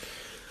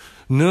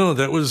 No,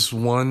 that was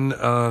one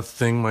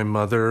thing my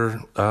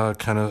mother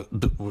kind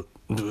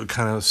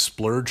of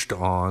splurged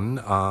on,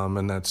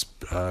 and that's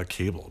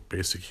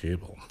basic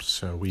cable.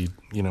 So we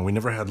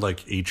never had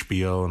like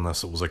HBO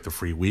unless it was like the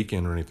free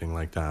weekend or anything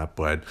like that.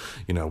 But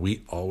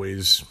we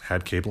always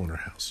had cable in our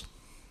house.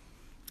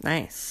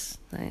 Nice.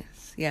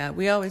 Yeah,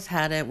 we always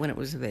had it when it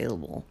was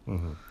available.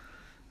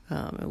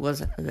 Mm-hmm. It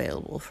wasn't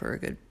available for a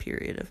good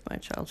period of my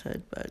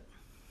childhood, but.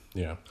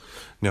 Yeah.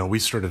 No, we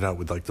started out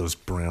with like those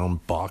brown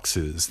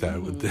boxes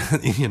that would,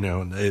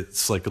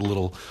 it's like a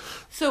little.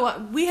 So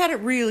we had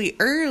it really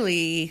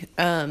early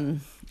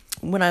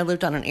when I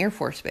lived on an Air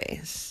Force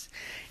base.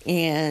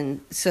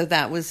 And so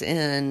that was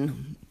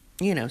in,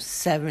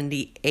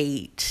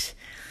 78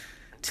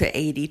 to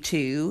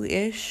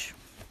 82-ish.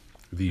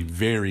 The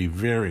very,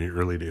 very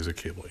early days of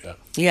cable, yeah.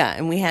 Yeah,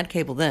 and we had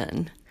cable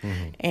then.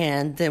 Mm-hmm.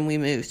 And then we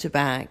moved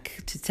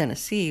back to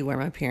Tennessee, where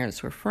my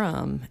parents were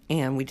from,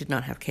 and we did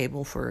not have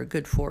cable for a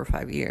good 4 or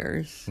 5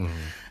 years,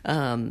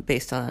 mm-hmm.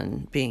 Based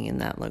on being in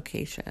that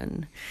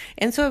location.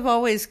 And so I've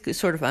always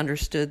sort of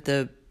understood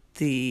the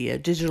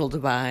digital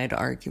divide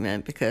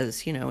argument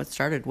because, it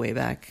started way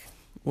back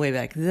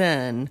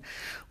then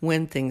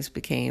when things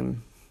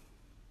became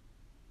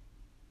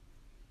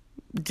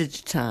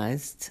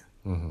digitized.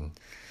 Mm-hmm.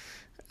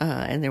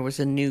 And there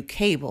was a new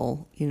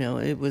cable,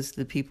 it was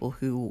the people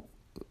who,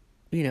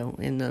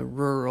 in the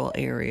rural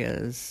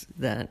areas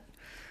that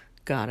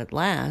got it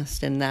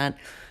last. And that,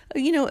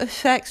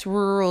 affects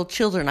rural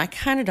children. I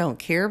kind of don't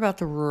care about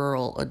the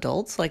rural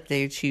adults, like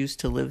they choose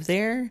to live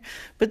there,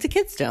 but the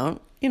kids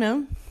don't,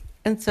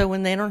 And so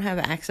when they don't have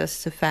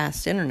access to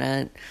fast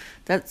internet,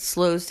 that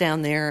slows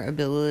down their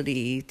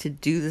ability to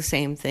do the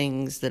same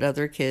things that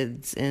other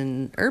kids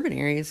in urban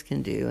areas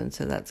can do. And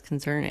so that's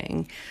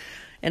concerning.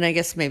 And I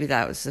guess maybe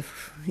that was,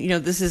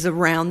 this is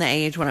around the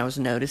age when I was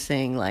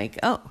noticing like,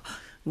 oh,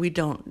 we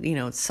don't,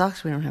 it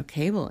sucks we don't have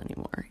cable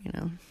anymore,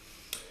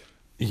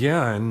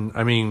 Yeah, and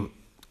I mean,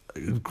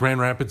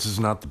 Grand Rapids is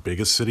not the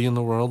biggest city in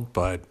the world,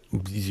 but,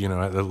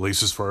 at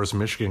least as far as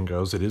Michigan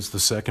goes, it is the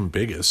second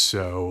biggest.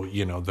 So,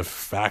 the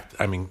fact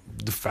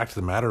of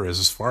the matter is,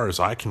 as long as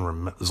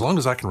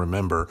I can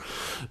remember,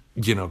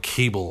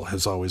 cable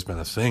has always been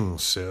a thing.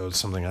 So it's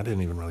something I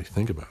didn't even really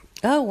think about.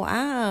 Oh,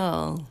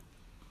 wow.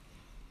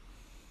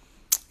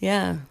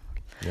 Yeah.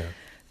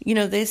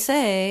 They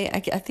say, I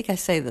think I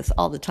say this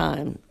all the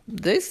time,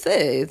 they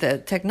say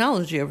that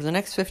technology over the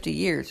next 50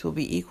 years will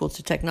be equal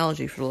to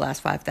technology for the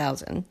last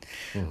 5,000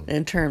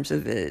 in terms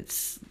of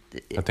its...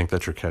 I think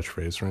that's your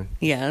catchphrase, right?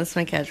 Yeah, that's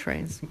my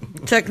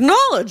catchphrase.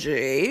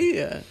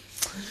 Technology!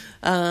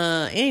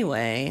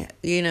 Anyway,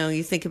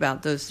 you think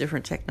about those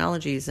different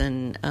technologies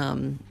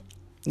and,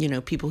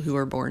 people who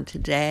are born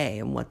today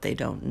and what they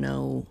don't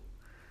know,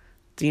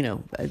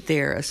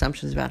 their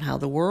assumptions about how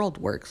the world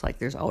works. Like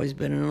there's always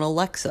been an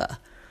Alexa.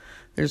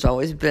 There's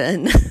always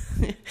been,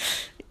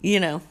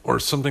 Or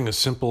something as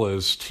simple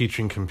as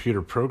teaching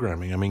computer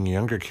programming. I mean,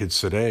 younger kids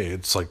today,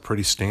 it's like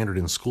pretty standard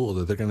in school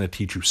that they're going to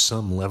teach you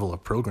some level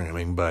of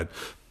programming, but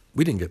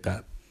we didn't get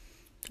that.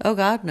 Oh,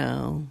 God,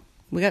 no.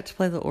 We got to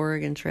play the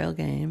Oregon Trail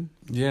game.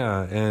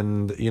 Yeah,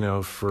 and,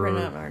 print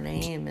out our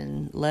name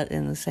and let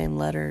in the same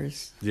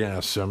letters. Yeah,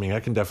 so, I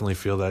can definitely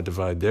feel that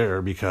divide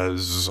there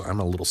because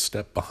I'm a little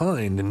step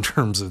behind in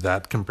terms of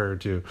that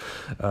compared to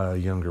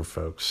younger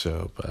folks.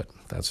 So, but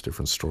that's a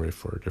different story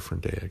for a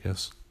different day, I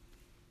guess.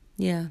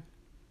 Yeah.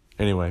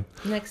 Anyway.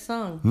 Next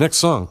song.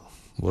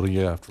 What do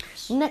you have for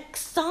us?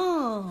 Next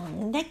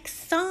song.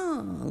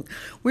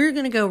 We're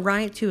going to go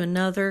right to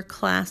another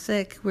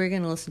classic. We're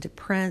going to listen to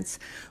Prince,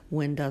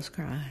 When Doves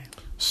Cry.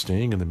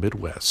 Staying in the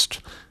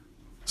Midwest.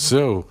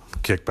 So,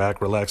 kick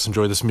back, relax,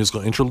 enjoy this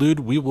musical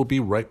interlude. We will be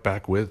right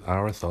back with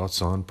our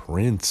thoughts on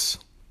Prince.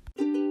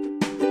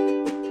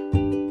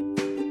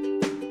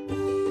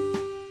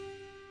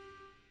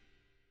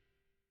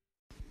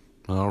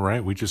 All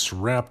right, we just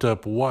wrapped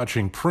up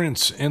watching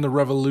Prince and the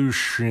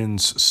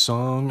Revolution's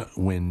song,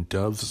 When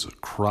Doves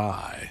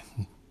Cry.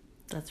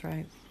 That's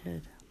right, we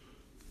did.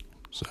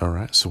 So, all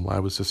right. So why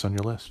was this on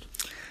your list?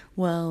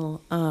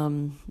 Well,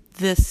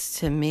 this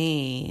to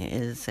me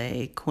is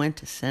a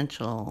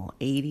quintessential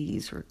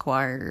 80s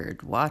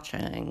required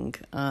watching.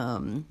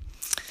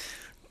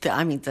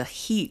 The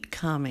heat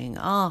coming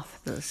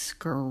off the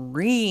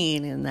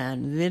screen in that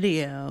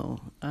video,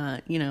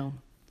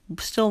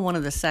 still one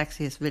of the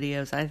sexiest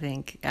videos I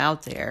think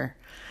out there,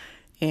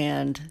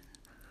 and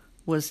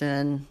was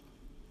in,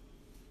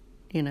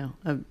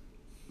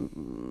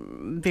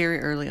 very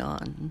early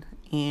on,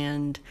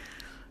 and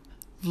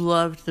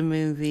loved the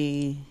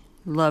movie,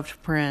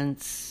 loved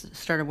Prince,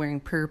 started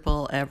wearing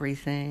purple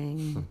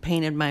everything,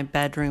 painted my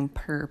bedroom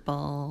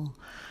purple.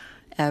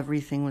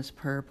 Everything was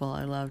purple.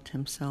 I loved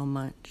him so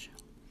much.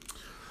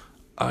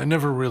 I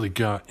never really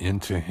got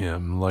into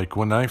him. Like,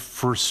 when I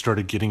first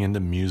started getting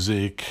into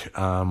music,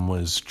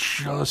 was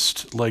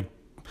just like,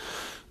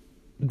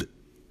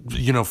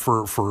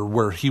 for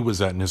where he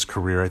was at in his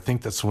career. I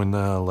think that's when,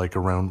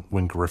 around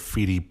when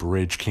Graffiti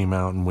Bridge came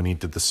out and when he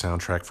did the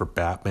soundtrack for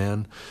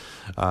Batman.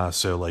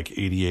 So like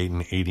 88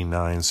 and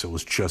 89. So it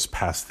was just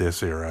past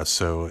this era.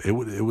 So it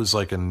was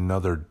like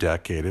another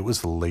decade. It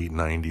was the late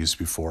 90s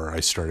before I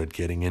started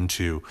getting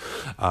into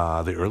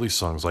the early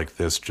songs like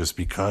this, just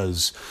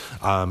because,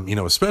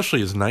 especially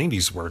his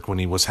 90s work when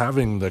he was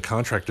having the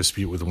contract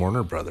dispute with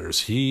Warner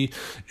Brothers. He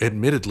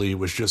admittedly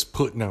was just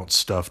putting out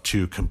stuff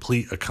to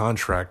complete a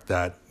contract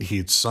that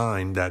he'd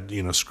signed that,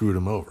 screwed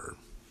him over.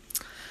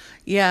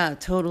 Yeah,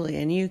 totally.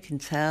 And you can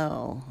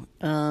tell.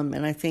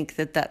 And I think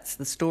that that's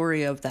the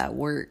story of that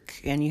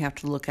work. And you have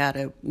to look at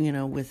it,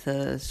 with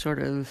a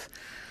sort of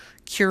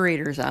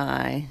curator's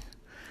eye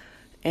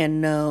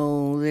and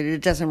know that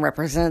it doesn't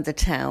represent the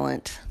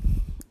talent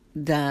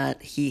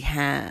that he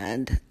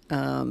had.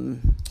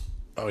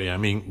 Oh, yeah. I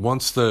mean,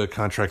 once the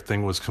contract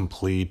thing was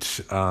complete,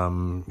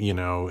 and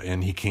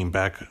he came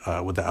back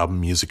with the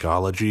album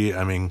Musicology,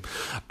 I mean,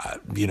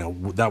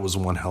 that was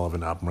one hell of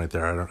an album right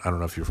there. I don't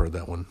know if you've heard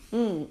that one.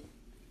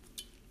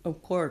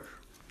 Of course.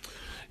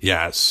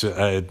 Yes.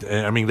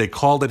 I mean, they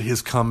called it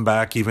his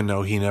comeback, even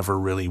though he never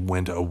really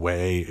went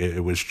away.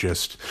 It was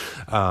just,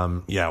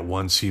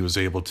 once he was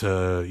able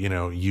to,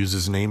 use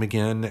his name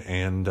again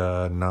and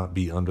not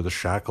be under the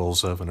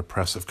shackles of an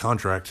oppressive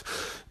contract,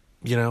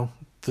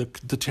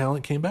 the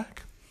talent came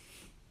back.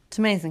 It's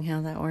amazing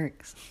how that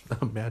works.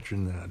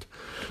 Imagine that.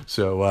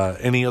 So,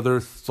 any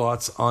other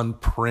thoughts on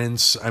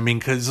Prince? I mean,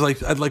 because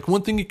like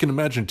one thing you can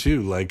imagine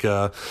too, like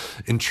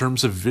in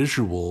terms of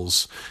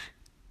visuals,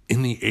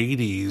 in the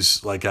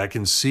 80s, like I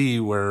can see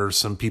where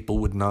some people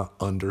would not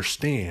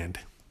understand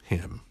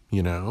him,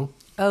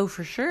 Oh,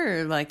 for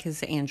sure. Like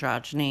his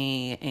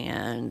androgyny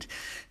and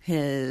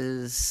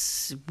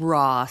his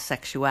raw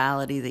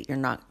sexuality that you're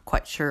not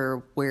quite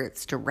sure where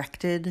it's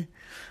directed.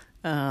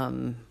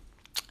 And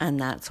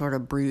that sort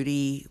of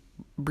broody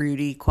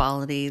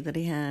quality that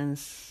he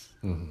has.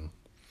 Mm-hmm.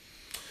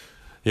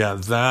 Yeah,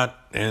 that,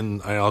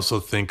 and I also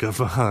think of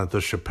the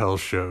Chappelle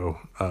Show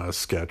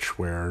sketch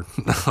where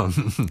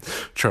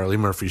Charlie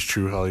Murphy's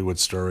True Hollywood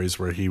Stories,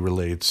 where he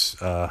relates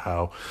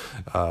how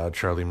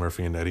Charlie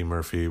Murphy and Eddie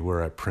Murphy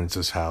were at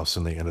Prince's house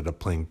and they ended up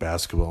playing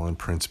basketball and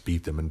Prince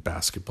beat them in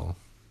basketball.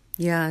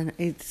 Yeah,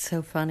 it's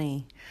so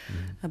funny.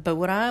 Mm-hmm. But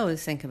what I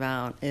always think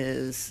about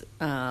is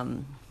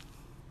the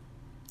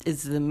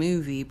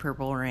movie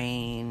Purple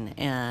Rain,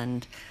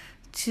 and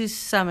to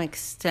some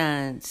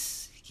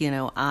extent,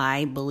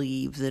 I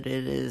believe that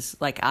it is,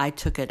 like, I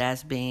took it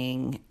as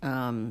being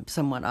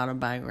somewhat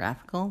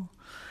autobiographical.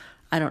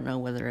 I don't know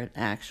whether it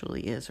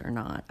actually is or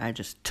not. I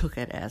just took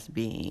it as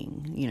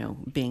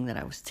being, being that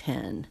I was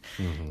 10.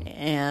 Mm-hmm.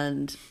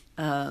 And,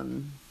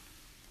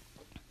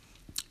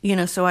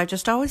 so I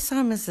just always saw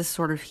him as this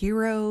sort of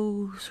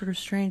hero, sort of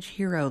strange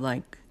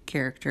hero-like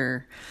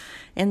character.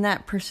 And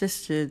that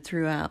persisted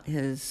throughout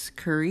his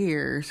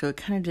career, so it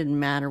kind of didn't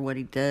matter what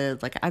he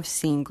did. Like, I've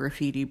seen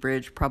Graffiti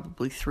Bridge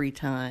probably 3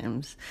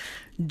 times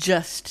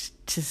just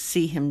to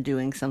see him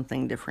doing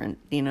something different,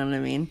 you know what I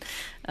mean?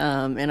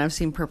 And I've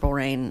seen Purple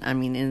Rain,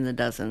 in the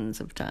dozens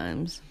of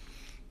times.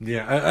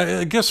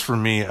 Yeah, I guess for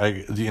me, I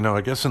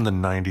guess in the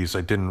 90s,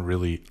 I didn't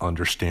really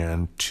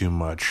understand too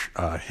much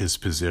his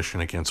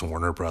position against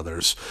Warner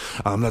Brothers.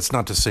 That's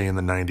not to say in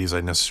the 90s I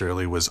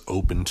necessarily was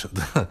open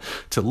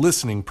to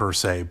listening per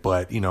se,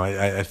 but,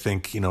 I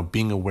think,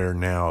 being aware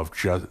now of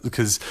just,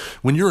 because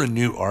when you're a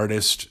new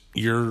artist,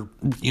 you're,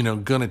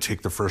 going to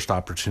take the first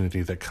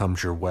opportunity that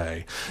comes your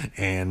way.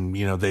 And,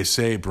 they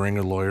say bring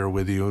a lawyer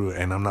with you,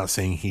 and I'm not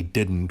saying he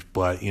didn't,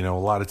 but, a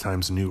lot of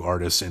times new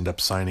artists end up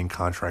signing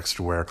contracts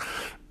to where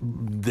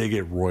they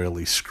get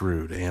royally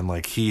screwed. And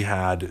like, he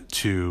had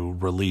to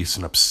release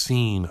an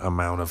obscene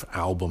amount of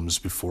albums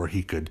before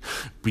he could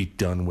be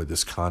done with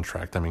his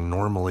contract. I mean,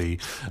 normally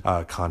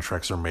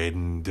contracts are made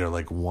and they're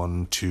like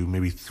 1, 2,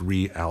 maybe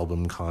 3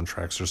 album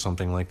contracts or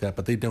something like that,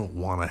 but they don't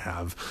want to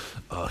have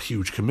a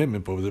huge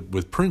commitment. But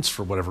with Prince,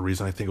 for whatever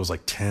reason, I think it was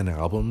like 10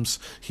 albums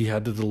he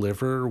had to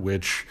deliver,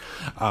 which,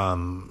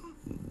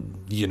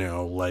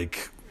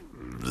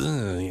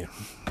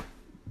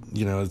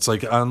 it's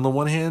like on the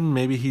one hand,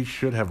 maybe he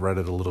should have read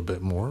it a little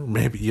bit more.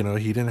 Maybe, he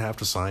didn't have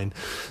to sign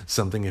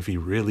something if he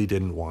really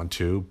didn't want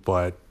to.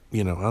 But,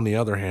 on the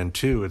other hand,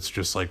 too, it's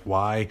just like,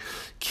 why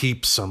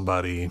keep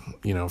somebody,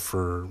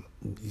 for,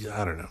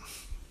 I don't know.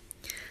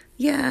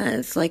 Yeah,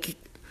 it's like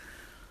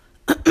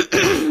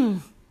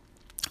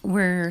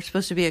we're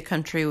supposed to be a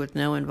country with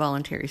no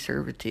involuntary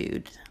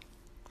servitude.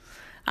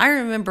 I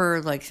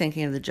remember like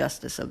thinking of the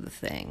justice of the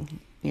thing,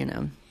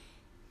 and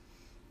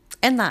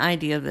the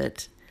idea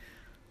that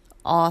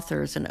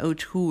authors and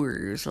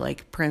auteurs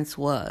like Prince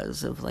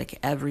was, of like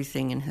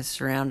everything in his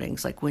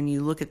surroundings. Like when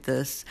you look at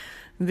this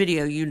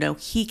video,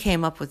 he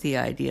came up with the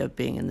idea of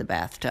being in the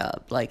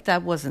bathtub. Like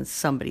that wasn't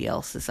somebody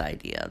else's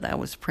idea. That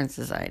was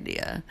Prince's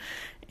idea.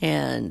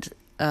 And,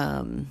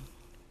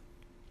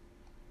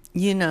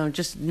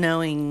 just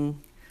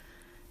knowing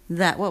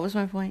that, what was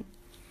my point?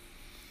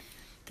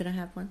 Did I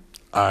have one?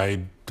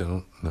 I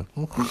don't know.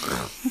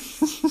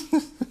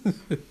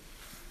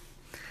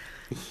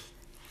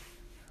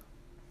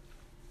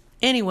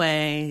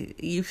 Anyway,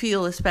 you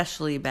feel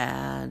especially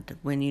bad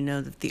when you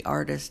know that the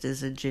artist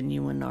is a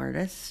genuine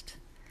artist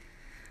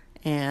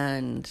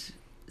and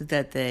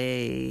that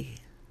they,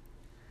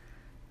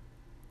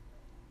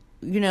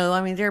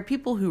 there are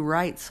people who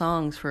write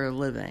songs for a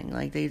living.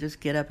 Like they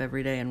just get up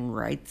every day and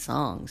write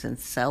songs and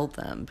sell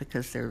them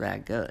because they're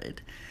that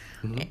good.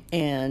 Mm-hmm.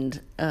 And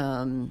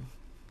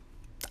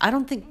I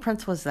don't think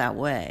Prince was that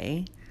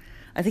way.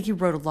 I think he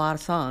wrote a lot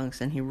of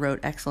songs and he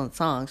wrote excellent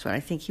songs, but I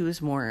think he was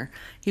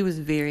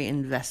very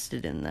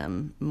invested in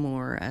them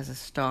more as a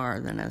star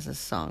than as a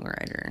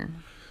songwriter.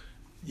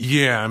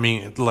 Yeah,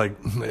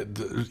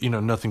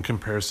 nothing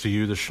compares to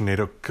you, the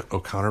Sinead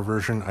O'Connor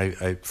version.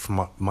 I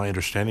from my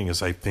understanding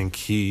is I think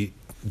he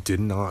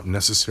did not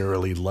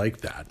necessarily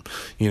like that.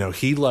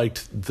 He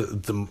liked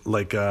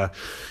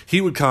he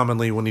would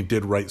commonly, when he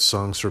did write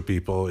songs for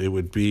people, it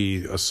would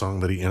be a song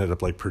that he ended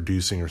up like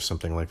producing or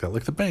something like that.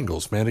 Like the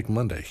Bangles, Manic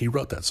Monday. He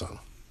wrote that song.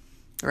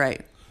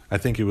 Right. I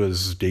think he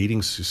was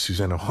dating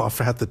Susanna Hoff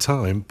at the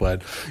time,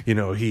 but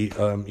he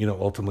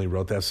ultimately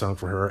wrote that song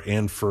for her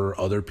and for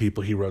other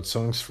people he wrote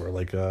songs for.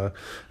 Like I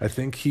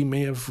think he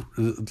may have,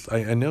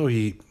 I know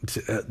he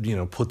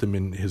put them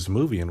in his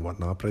movie and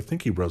whatnot, but I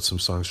think he wrote some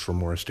songs for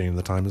Morris Day in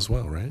the time as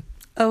well, right?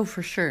 Oh,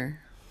 for sure.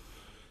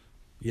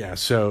 Yeah,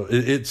 so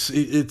it's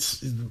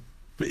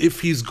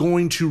if he's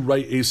going to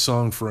write a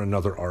song for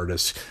another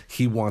artist,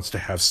 he wants to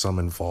have some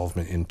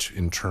involvement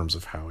in terms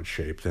of how it's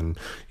shaped. And,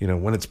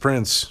 when it's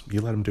Prince,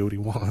 you let him do what he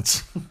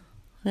wants.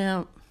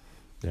 Yeah.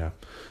 Yeah.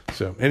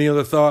 So, any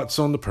other thoughts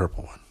on the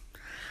purple one?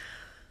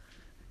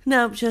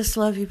 Nope, just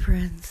love you,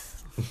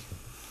 Prince.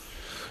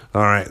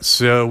 All right,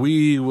 so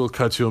we will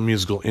cut to a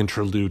musical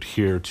interlude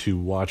here to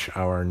watch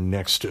our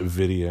next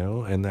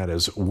video, and that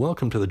is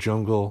Welcome to the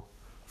Jungle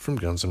from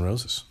Guns N'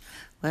 Roses.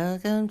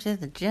 Welcome to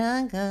the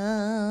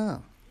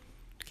jungle.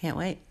 Can't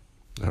wait.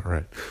 All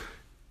right.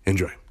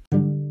 Enjoy.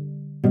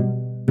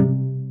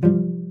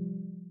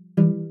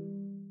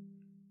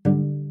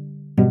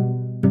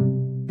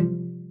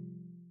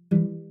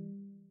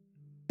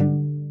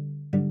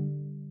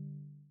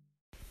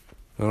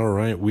 All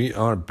right, we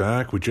are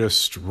back. We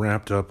just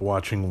wrapped up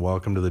watching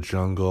Welcome to the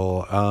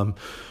Jungle.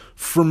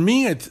 For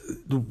me, I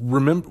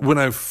remember when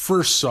I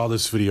first saw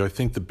this video, I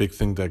think the big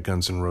thing that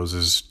Guns N'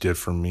 Roses did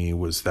for me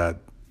was that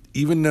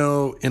even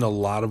though in a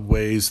lot of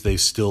ways they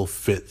still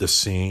fit the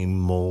same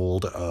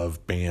mold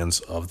of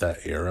bands of that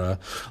era,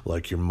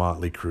 like your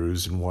Motley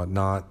Crues and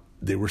whatnot,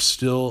 they were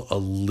still a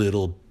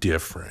little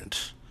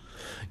different.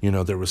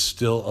 There was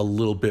still a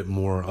little bit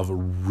more of a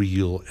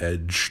real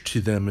edge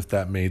to them, if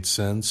that made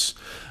sense.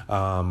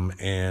 If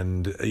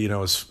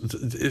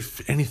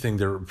anything,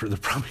 they're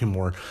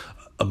probably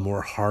a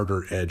more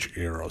harder edge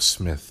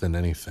Aerosmith than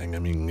anything. I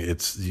mean,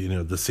 it's,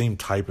 the same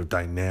type of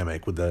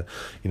dynamic with the,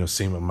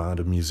 same amount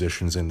of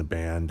musicians in the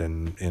band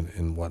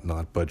and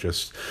whatnot, but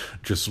just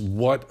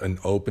what an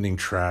opening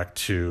track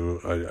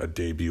to a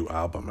debut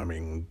album. I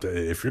mean,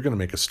 if you're going to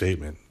make a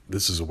statement,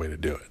 this is a way to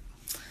do it.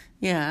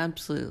 Yeah,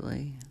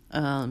 absolutely.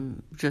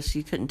 Just,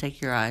 you couldn't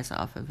take your eyes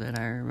off of it.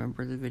 I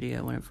remember the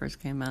video when it first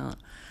came out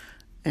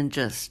and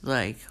just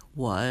like,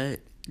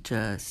 what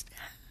just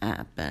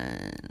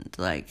happened?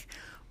 Like,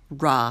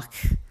 rock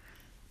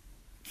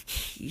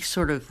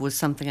sort of was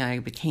something I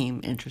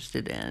became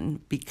interested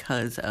in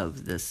because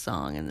of this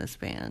song and this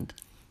band.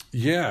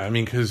 Yeah, I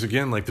mean, because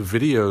again, like the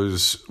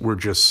videos were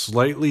just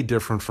slightly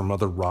different from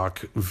other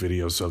rock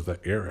videos of the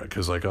era.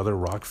 Because like other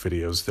rock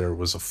videos, there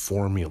was a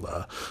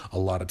formula a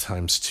lot of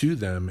times to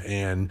them,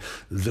 and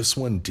this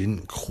one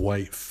didn't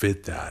quite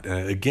fit that.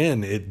 And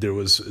again, there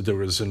was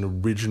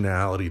an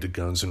originality to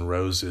Guns N'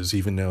 Roses,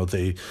 even though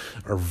they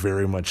are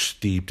very much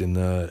steeped in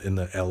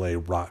the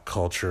LA rock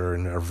culture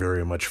and are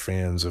very much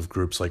fans of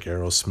groups like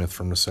Aerosmith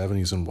from the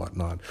 70s and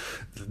whatnot.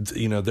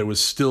 There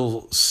was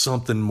still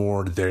something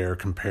more there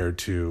compared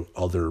to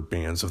other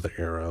bands of the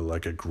era,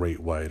 like a Great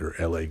White or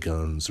LA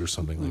Guns or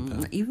something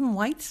like that. Even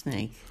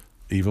Whitesnake.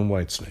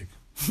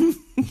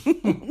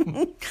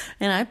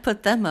 And I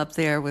put them up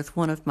there with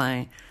one of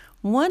my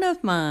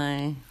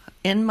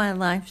in my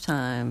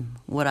lifetime,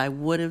 what I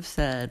would have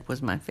said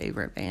was my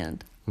favorite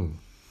band.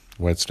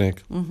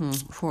 Whitesnake?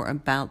 For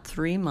about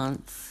 3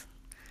 months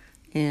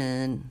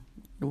in,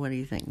 what do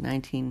you think,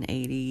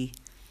 1980?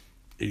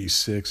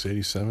 86,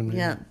 87 maybe?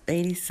 Yeah,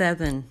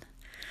 87.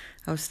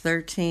 I was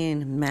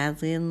 13,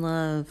 madly in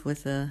love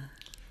with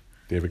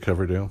David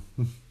Coverdale?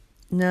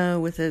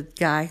 with a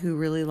guy who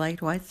really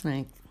liked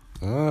Whitesnake.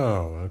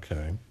 Oh,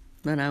 okay.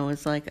 And I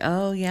was like,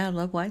 oh yeah, I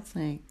love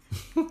Whitesnake.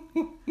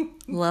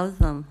 Love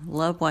them.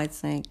 Love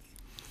Whitesnake.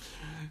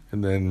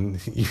 And then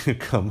you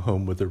come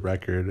home with a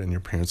record and your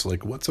parents are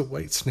like, what's a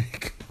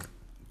Whitesnake?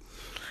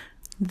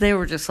 They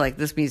were just like,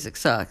 this music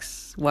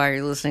sucks. Why are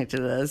you listening to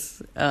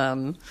this?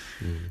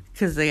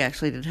 Because they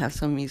actually did have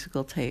some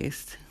musical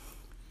taste.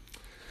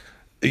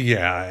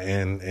 Yeah,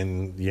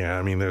 and yeah,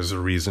 I mean, there's a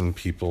reason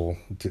people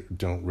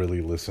don't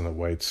really listen to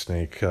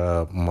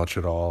Whitesnake much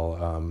at all.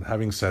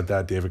 Having said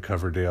that, David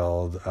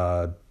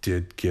Coverdale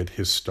did get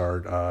his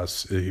start.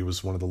 He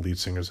was one of the lead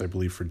singers, I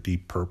believe, for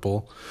Deep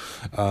Purple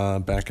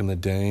back in the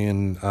day.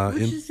 And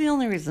Which is the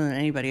only reason that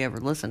anybody ever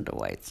listened to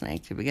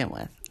Whitesnake to begin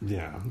with.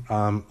 Yeah.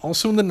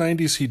 Also in the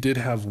 90s, he did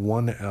have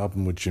one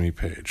album with Jimmy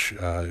Page.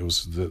 It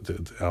was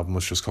the album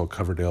was just called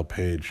Coverdale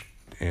Page.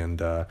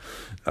 And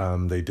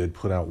they did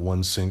put out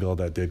one single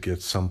that did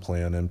get some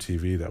play on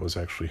MTV that was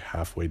actually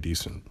halfway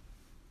decent.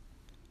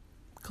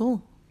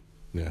 Cool.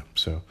 Yeah,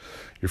 so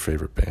your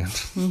favorite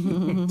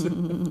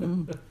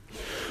band.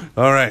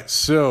 All right,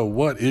 so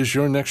what is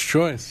your next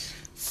choice?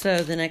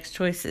 So the next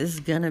choice is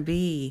going to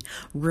be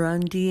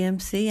Run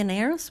DMC and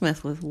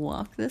Aerosmith with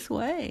Walk This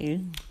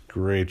Way.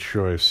 Great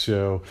choice.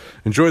 So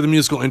enjoy the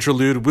musical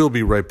interlude. We'll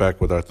be right back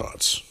with our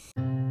thoughts.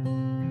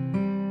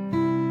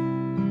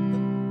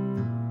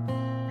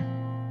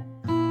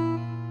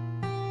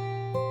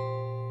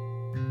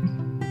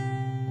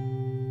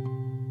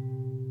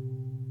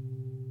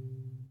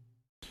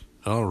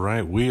 All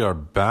right, we are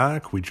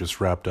back. We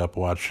just wrapped up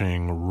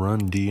watching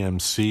Run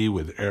DMC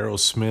with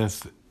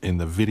Aerosmith in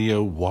the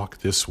video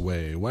Walk This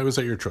Way. Why was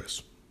that your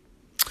choice?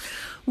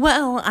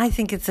 Well, I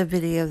think it's a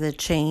video that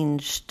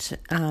changed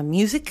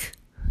music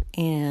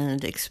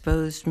and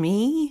exposed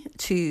me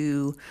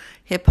to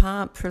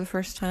hip-hop for the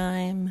first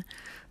time,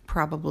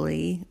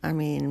 probably. I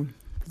mean,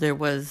 there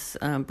was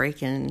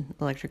Breakin'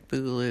 Electric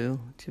Boogaloo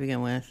to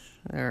begin with,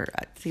 or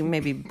I think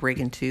maybe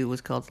Breakin' 2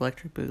 was called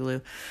Electric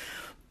Boogaloo.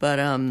 But,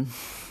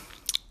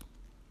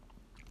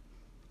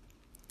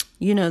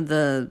 you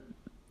know,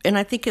 and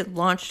I think it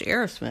launched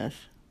Aerosmith.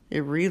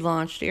 It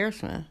relaunched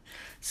Aerosmith.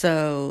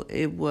 So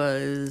it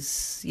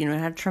was, it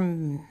had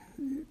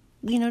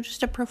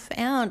just a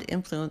profound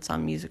influence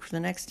on music for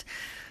the next,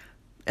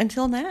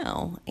 until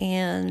now.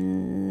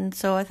 And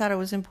so I thought it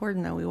was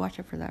important that we watch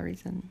it for that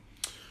reason.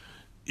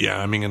 Yeah,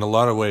 I mean, in a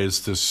lot of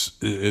ways,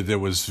 it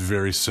was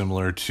very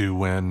similar to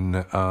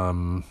when,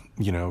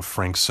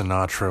 Frank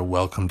Sinatra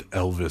welcomed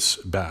Elvis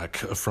back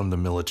from the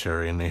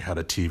military, and they had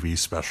a TV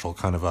special,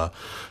 kind of a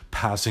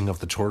passing of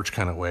the torch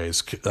kind of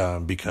ways,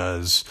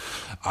 because,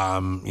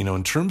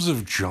 in terms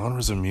of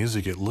genres of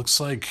music, it looks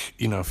like,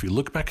 if you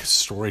look back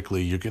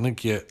historically, you're going to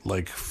get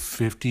like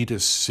 50 to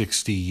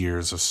 60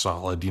 years of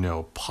solid,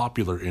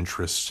 popular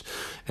interest,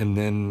 and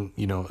then,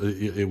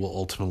 it will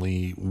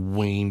ultimately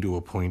wane to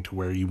a point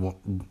where you won't,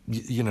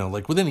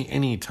 like with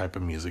any type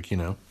of music,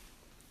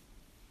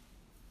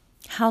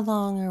 How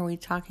long are we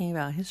talking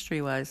about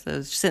history-wise,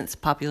 though, since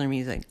popular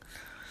music?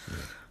 Yeah.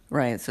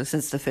 Right, so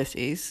since the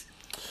 50s.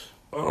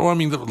 Oh, I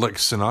mean, like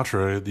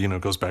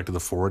Sinatra, goes back to the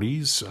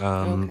 40s.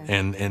 Okay.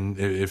 And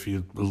if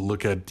you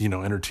look at,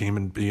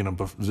 entertainment,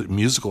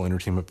 musical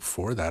entertainment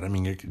before that, I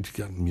mean, you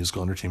got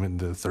musical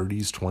entertainment in the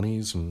 30s,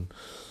 20s. And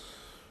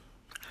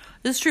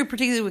this is true,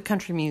 particularly with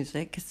country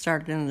music. It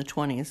started in the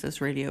 20s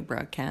as radio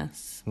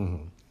broadcasts.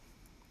 Mm-hmm.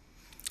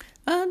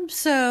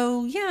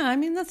 So, yeah, I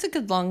mean, that's a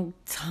good long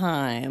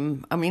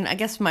time. I mean, I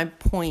guess my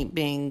point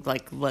being,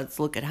 like, let's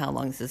look at how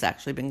long this has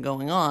actually been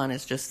going on.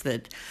 It's just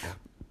that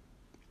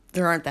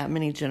there aren't that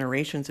many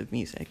generations of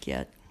music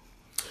yet.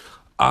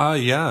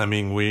 Yeah, I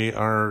mean, we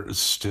are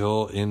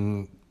still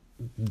in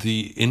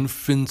the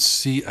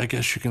infancy, I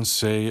guess you can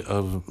say,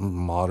 of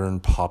modern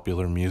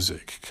popular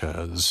music,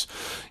 because,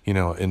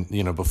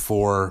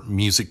 before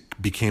music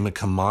became a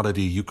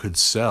commodity you could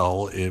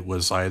sell, it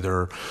was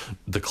either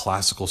the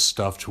classical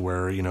stuff to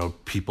where,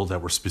 people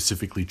that were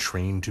specifically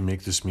trained to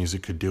make this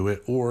music could do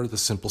it, or the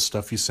simple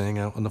stuff you sang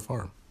out on the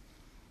farm.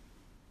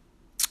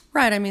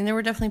 Right. I mean, there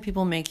were definitely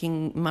people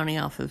making money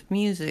off of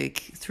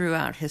music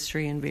throughout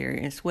history in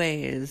various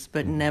ways,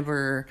 but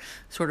never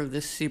sort of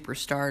this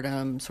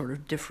superstardom, sort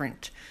of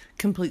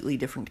completely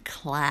different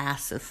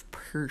class of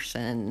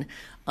person,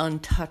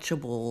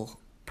 untouchable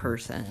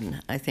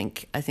person. I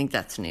think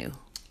that's new.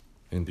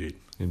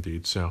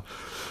 Indeed. So,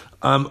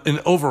 And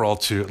overall,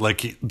 too,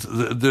 like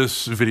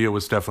this video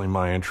was definitely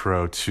my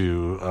intro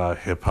to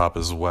hip hop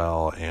as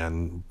well.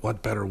 And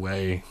what better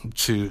way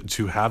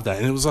to have that?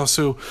 And it was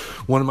also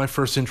one of my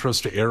first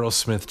intros to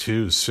Aerosmith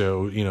too.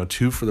 So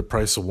two for the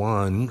price of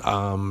one.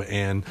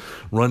 And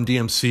Run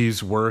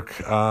DMC's work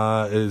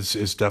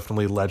is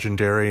definitely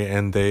legendary,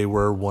 and they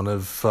were one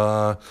of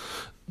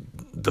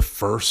the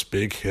first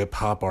big hip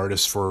hop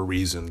artists for a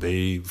reason.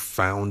 They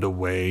found a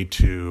way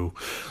to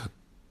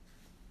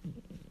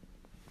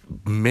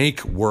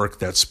make work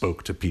that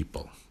spoke to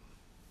people.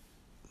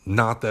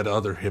 Not that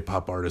other hip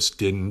hop artists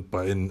didn't,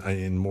 but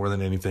in more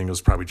than anything, it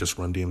was probably just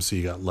Run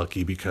DMC got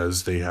lucky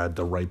because they had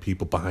the right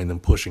people behind them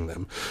pushing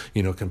them,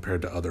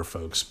 compared to other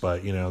folks.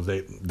 But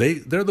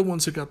they're the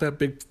ones that got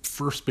that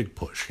first big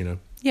push.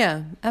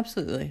 Yeah,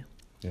 absolutely.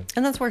 Yeah.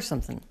 And that's worth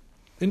something.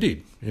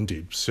 Indeed.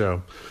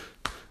 So,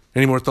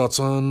 any more thoughts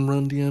on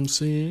Run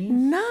DMC?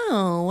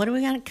 No. What do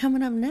we got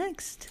coming up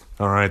next?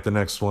 All right, the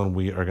next one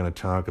we are going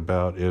to talk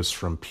about is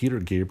from Peter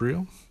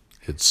Gabriel.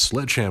 It's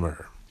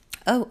Sledgehammer.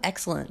 Oh,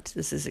 excellent.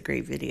 This is a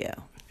great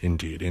video.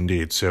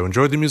 Indeed. So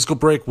enjoy the musical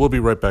break. We'll be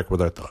right back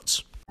with our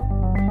thoughts.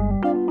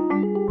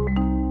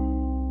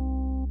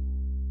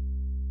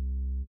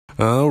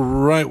 All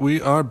right,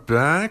 we are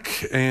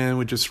back, and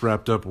we just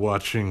wrapped up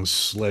watching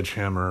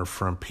Sledgehammer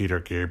from Peter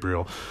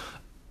Gabriel.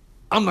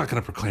 I'm not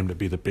going to proclaim to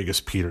be the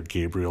biggest Peter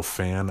Gabriel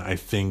fan. I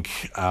think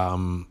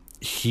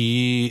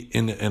he,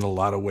 in a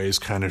lot of ways,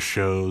 kind of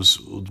shows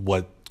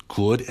what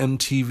good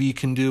MTV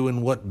can do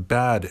and what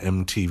bad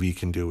MTV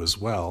can do as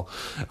well.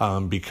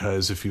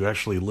 Because if you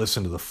actually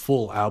listen to the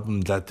full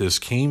album that this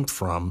came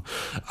from,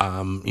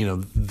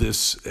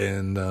 this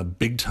and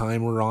Big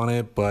Time were on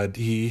it, but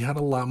he had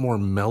a lot more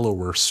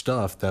mellower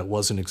stuff that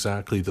wasn't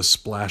exactly the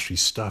splashy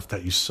stuff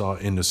that you saw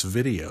in this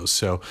video.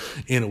 So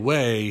in a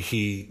way,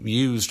 he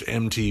used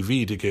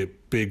MTV to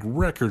get big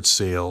record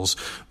sales,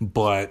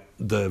 but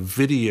the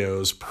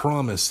videos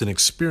promised an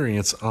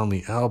experience on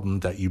the album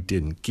that you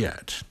didn't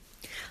get.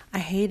 I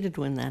hated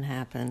when that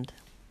happened.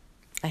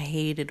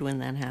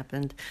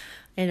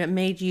 And it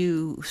made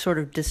you sort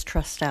of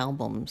distrust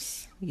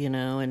albums,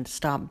 and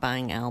stop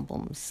buying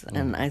albums.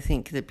 And I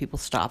think that people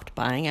stopped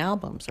buying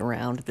albums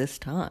around this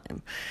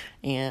time,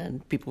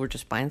 and people were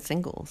just buying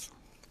singles.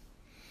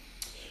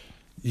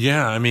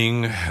 Yeah, I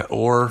mean,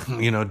 or,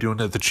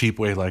 doing it the cheap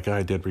way like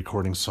I did,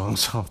 recording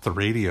songs off the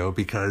radio,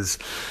 because,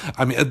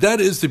 I mean,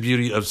 that is the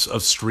beauty of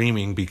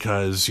streaming,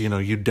 because,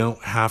 you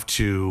don't have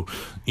to,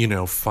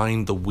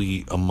 find the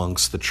wheat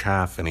amongst the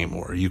chaff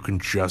anymore. You can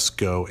just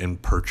go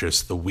and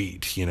purchase the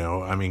wheat,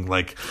 I mean,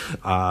 like,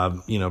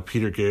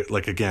 Peter,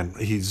 like, again,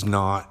 he's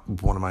not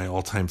one of my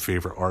all-time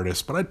favorite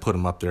artists, but I'd put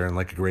him up there in,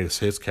 like, a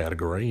greatest hits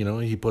category.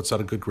 He puts out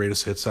a good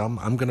greatest hits album.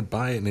 I'm going to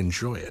buy it and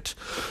enjoy it.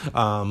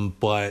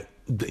 But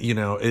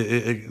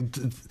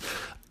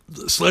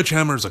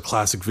Sledgehammer is a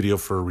classic video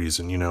for a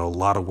reason. A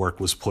lot of work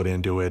was put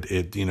into it.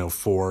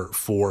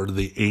 For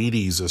the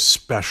 80s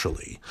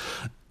especially,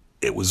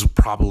 it was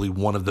probably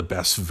one of the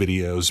best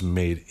videos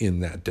made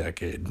in that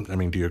decade. I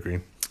mean, do you agree?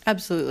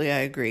 Absolutely, I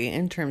agree.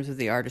 In terms of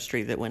the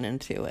artistry that went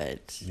into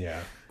it.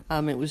 Yeah.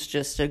 It was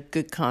just a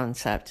good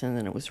concept, and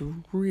then it was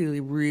really,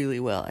 really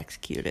well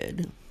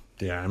executed.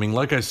 Yeah, I mean,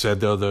 like I said,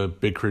 though, the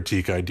big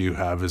critique I do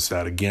have is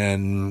that,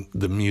 again,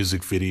 the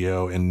music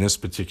video in this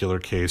particular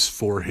case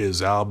for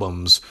his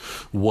albums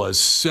was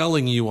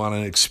selling you on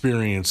an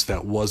experience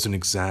that wasn't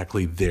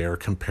exactly there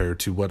compared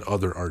to what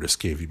other artists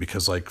gave you.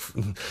 Because, like,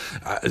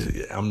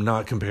 I'm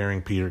not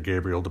comparing Peter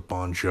Gabriel to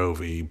Bon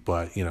Jovi,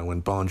 but,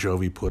 when Bon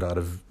Jovi put out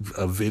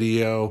a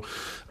video,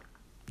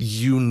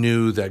 you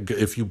knew that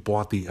if you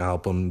bought the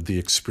album, the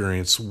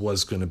experience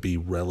was going to be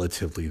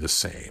relatively the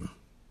same.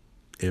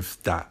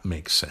 If that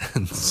makes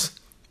sense.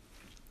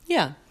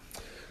 Yeah.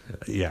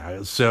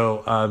 Yeah.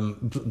 So,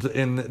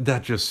 and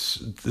that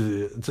just,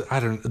 I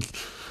don't,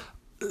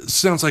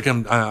 sounds like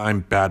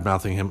I'm bad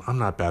mouthing him. I'm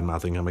not bad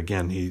mouthing him.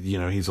 Again,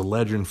 he's a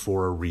legend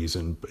for a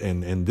reason,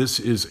 and this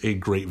is a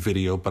great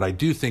video. But I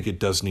do think it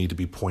does need to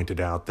be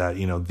pointed out that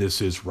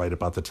this is right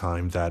about the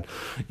time that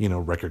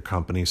record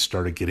companies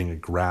started getting a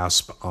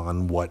grasp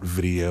on what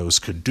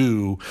videos could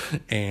do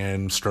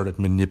and started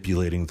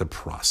manipulating the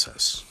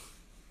process.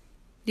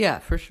 Yeah,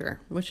 for sure.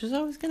 Which is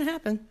always going to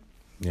happen.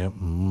 Yep,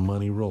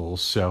 money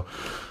rolls. So,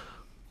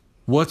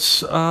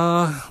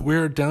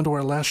 we're down to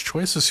our last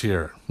choices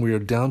here. We are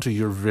down to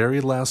your very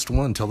last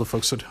one. Tell the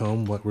folks at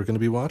home what we're going to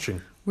be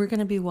watching. We're going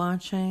to be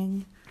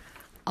watching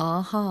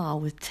a-ha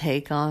with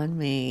Take On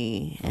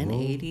Me, an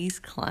 80s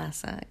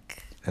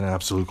classic. An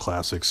absolute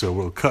classic. So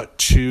we'll cut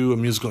to a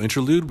musical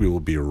interlude. We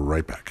will be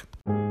right back.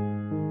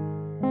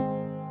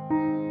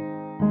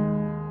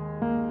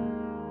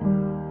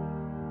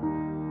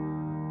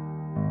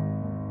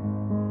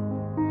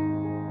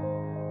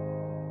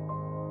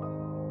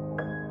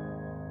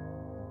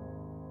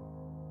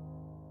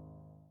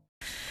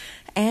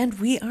 And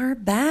we are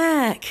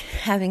back,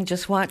 having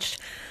just watched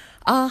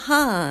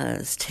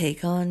a-ha's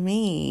Take On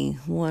Me,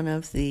 one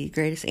of the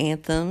greatest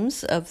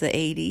anthems of the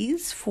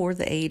 80s, for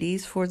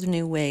the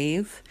new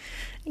wave.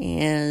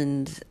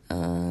 And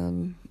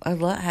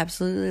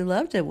absolutely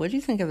loved it. What do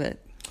you think of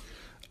it?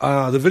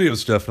 The video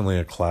is definitely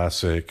a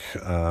classic.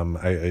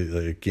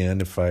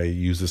 Again, if I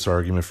use this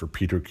argument for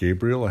Peter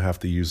Gabriel, I have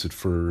to use it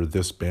for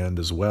this band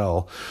as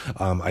well.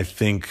 I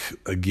think,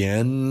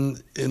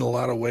 again, in a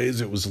lot of ways,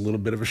 it was a little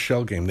bit of a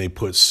shell game. They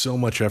put so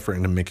much effort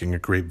into making a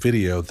great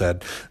video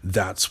that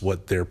that's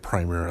what they're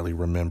primarily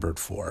remembered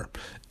for.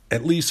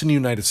 At least in the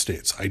United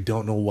States. I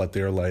don't know what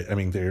they're like. I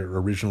mean, they're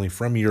originally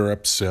from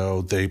Europe,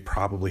 so they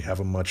probably have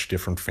a much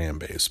different fan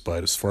base.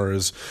 But as far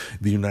as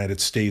the United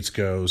States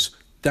goes,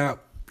 that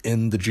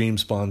and the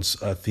James Bond's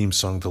theme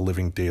song, The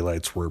Living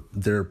Daylights, were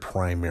their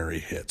primary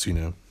hits, you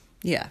know?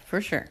 Yeah, for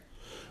sure.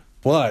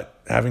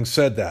 But having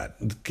said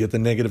that, get the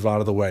negative out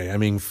of the way. I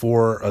mean,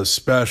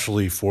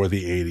 especially for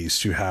the 80s,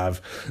 to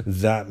have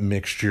that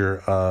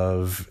mixture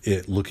of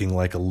it looking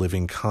like a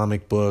living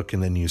comic book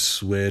and then you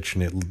switch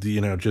and it,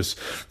 you know, just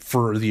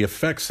for the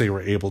effects they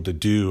were able to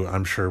do,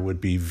 I'm sure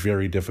would be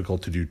very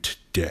difficult to do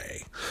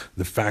today.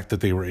 The fact that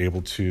they were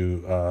able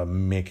to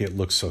make it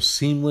look so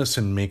seamless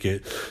and make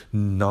it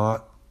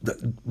not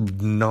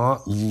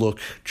look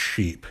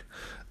cheap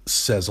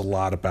says a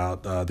lot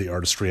about the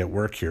artistry at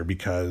work here,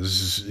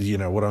 because you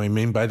know what I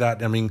mean by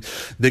that. I mean,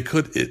 they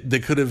could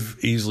have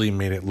easily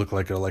made it look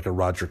like a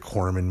Roger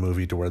Corman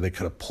movie, to where they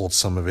could have pulled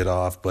some of it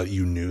off, but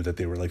you knew that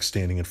they were like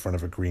standing in front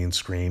of a green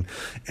screen,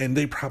 and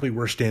they probably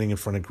were standing in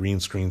front of green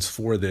screens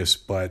for this,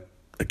 but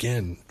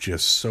again,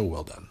 just so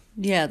well done.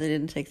 Yeah, they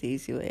didn't take the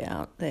easy way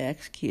out. They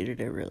executed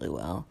it really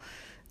well.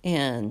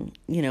 And,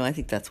 you know, I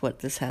think that's what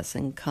this has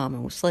in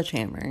common with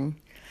Sledgehammer,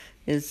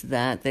 is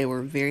that they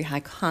were very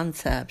high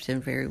concept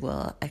and very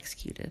well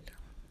executed.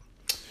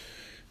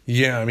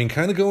 Yeah, I mean,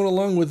 kind of going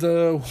along with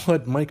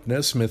what Mike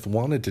Nesmith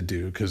wanted to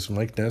do, because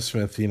Mike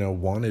Nesmith, you know,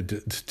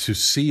 wanted to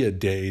see a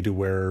day to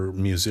where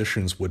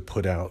musicians would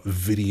put out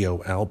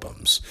video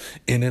albums.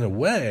 And in a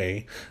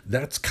way,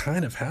 that's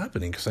kind of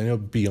happening, because I know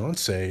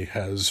Beyonce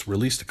has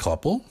released a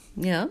couple.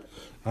 Yeah.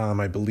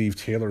 I believe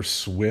Taylor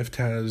Swift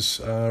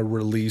has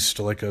released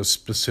like a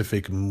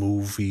specific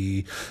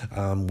movie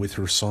with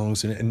her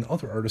songs, and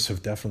other artists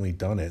have definitely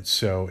done it.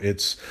 So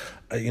it's,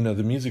 you know,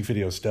 the music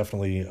video is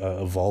definitely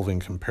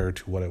evolving compared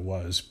to what it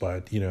was.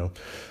 But, you know,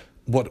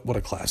 what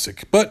a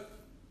classic. But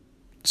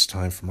it's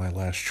time for my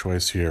last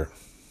choice here.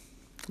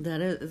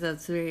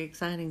 That's very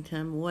exciting,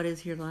 Tim. What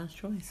is your last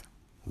choice?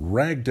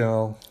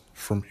 Ragdoll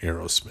from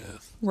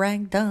Aerosmith.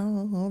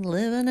 Ragdoll,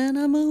 living in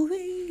a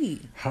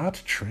movie. Hot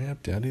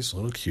Tramp Daddy's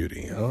Little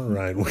Cutie. All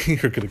right, we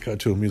are going to cut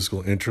to a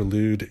musical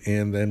interlude,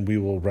 and then we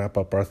will wrap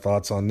up our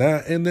thoughts on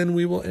that, and then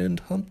we will end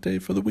Hump Day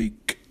for the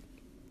week.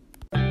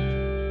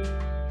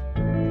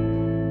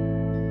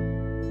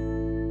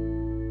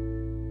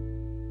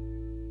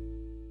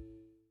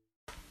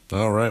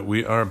 All right,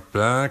 we are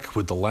back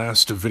with the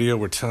last video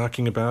we're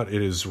talking about.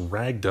 It is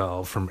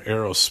Ragdoll from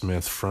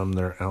Aerosmith from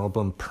their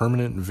album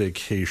Permanent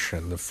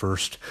Vacation, the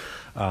first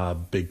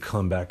big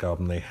comeback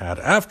album they had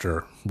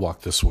after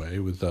Walk This Way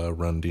with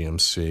Run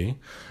DMC.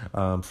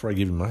 Before I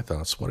give you my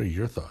thoughts, what are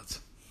your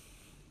thoughts?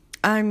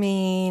 I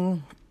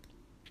mean,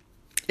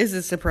 is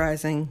it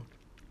surprising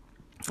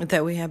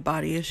that we have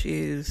body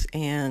issues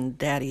and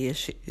daddy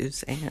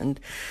issues and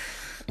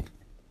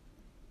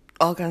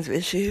all kinds of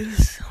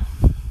issues?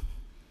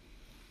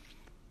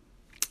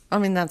 I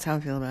mean, that's how I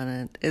feel about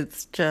it.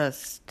 It's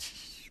just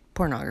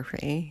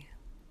pornography.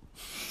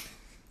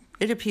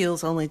 It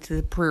appeals only to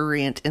the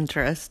prurient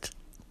interest.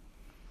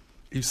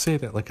 You say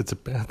that like it's a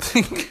bad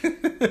thing.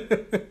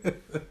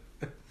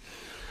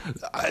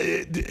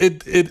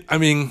 I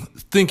mean,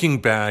 thinking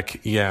back,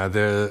 yeah,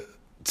 the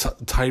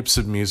types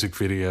of music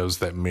videos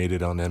that made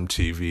it on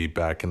MTV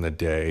back in the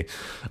day,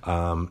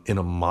 in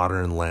a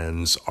modern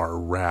lens, are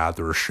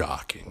rather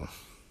shocking.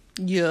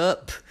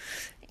 Yup.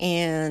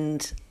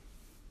 And,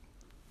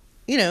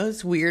 you know,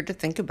 it's weird to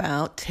think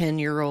about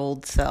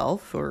 10-year-old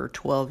self or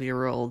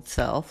 12-year-old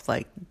self,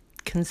 like,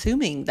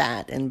 consuming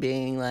that and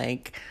being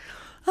like,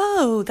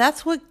 oh,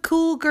 that's what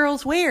cool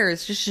girls wear.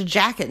 It's just a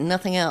jacket and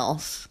nothing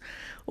else.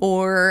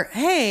 Or,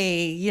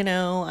 hey, you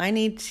know, I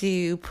need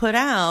to put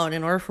out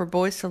in order for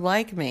boys to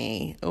like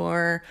me.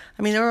 Or,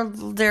 I mean,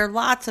 there are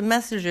lots of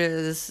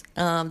messages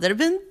that have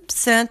been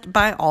sent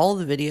by all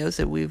the videos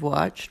that we've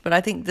watched. But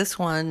I think this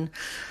one,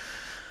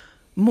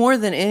 more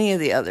than any of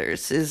the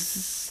others,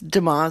 is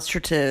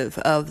demonstrative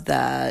of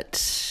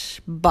that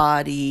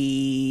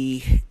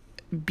body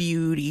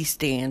beauty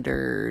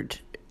standard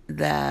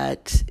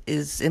that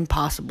is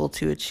impossible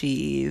to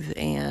achieve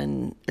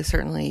and is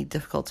certainly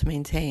difficult to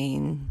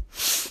maintain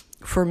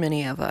for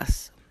many of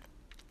us.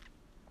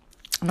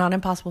 Not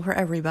impossible for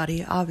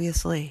everybody,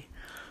 obviously,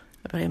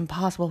 but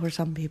impossible for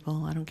some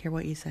people. I don't care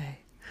what you say.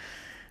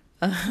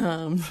 I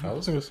wasn't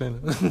going to say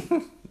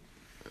that.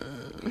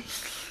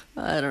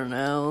 I don't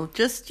know.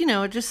 Just, you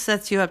know, it just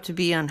sets you up to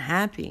be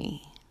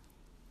unhappy.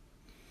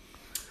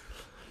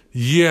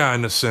 Yeah,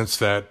 in the sense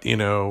that, you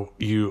know,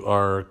 you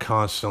are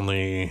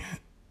constantly,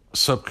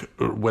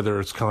 whether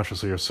it's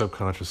consciously or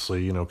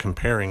subconsciously, you know,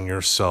 comparing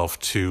yourself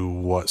to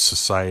what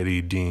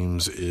society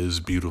deems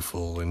is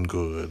beautiful and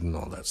good and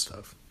all that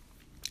stuff.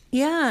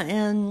 Yeah,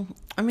 and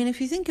I mean,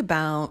 if you think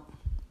about,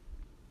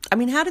 I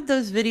mean, how did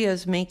those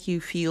videos make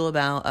you feel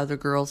about other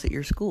girls at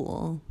your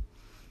school?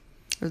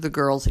 Or the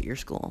girls at your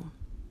school?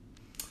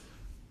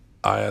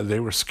 They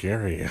were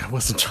scary. I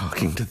wasn't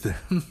talking to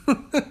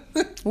them.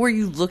 Were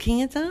you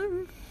looking at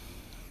them?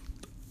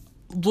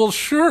 Well,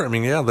 sure. I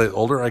mean, yeah, the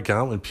older I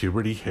got when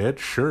puberty hit,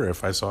 sure,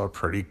 if I saw a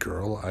pretty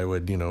girl, I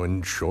would,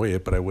 enjoy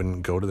it, but I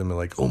wouldn't go to them and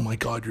like, oh my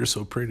God, you're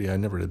so pretty. I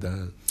never did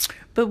that.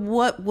 But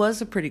what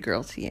was a pretty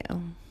girl to you?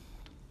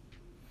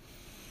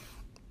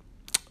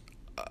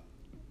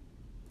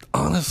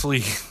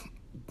 Honestly,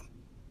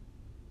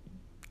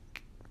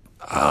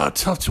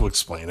 tough to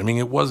explain. I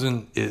mean,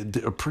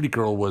 a pretty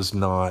girl was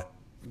not,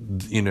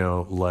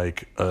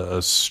 like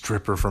a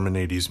stripper from an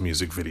 80s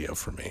music video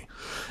for me.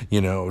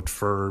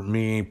 For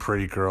me,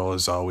 pretty girl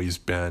has always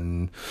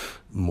been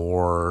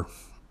more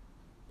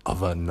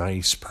of a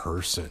nice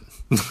person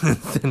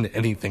than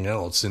anything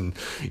else. And,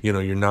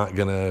 you're not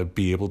going to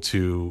be able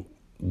to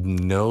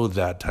know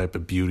that type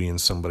of beauty in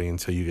somebody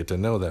until you get to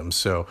know them.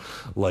 So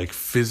like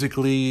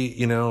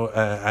physically,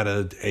 at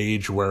an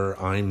age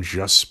where I'm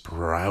just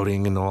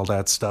sprouting and all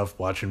that stuff,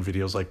 watching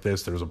videos like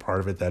this, there was a part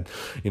of it that,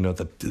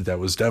 that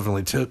was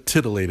definitely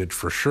titillated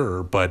for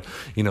sure. But,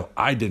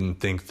 I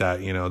didn't think that,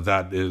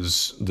 that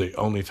is the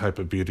only type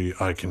of beauty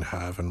I can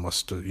have and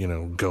must,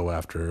 go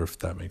after, if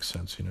that makes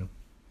sense,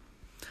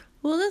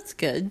 Well, that's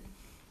good.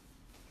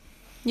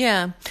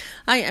 Yeah.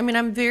 I mean,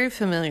 I'm very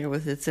familiar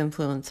with its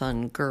influence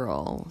on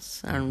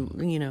girls. I'm,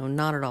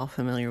 not at all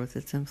familiar with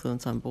its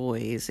influence on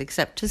boys,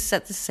 except to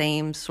set the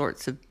same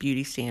sorts of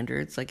beauty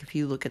standards. Like if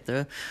you look at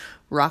the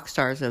rock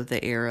stars of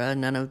the era,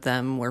 none of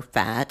them were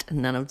fat.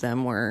 None of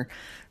them were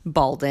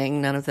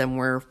balding. None of them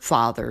were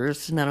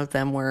fathers. None of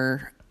them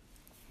were,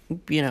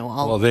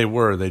 all...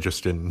 Well, they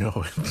just didn't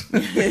know it.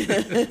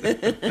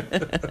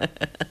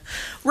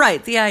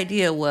 Right. The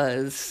idea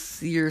was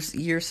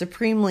you're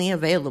supremely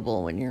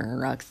available when you're a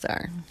rock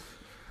star.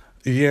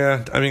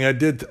 Yeah, I mean,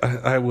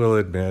 I will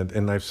admit,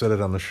 and I've said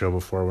it on the show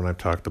before when I've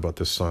talked about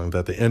this song,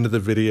 that the end of the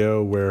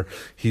video where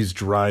he's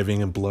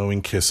driving and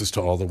blowing kisses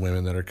to all the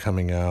women that are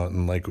coming out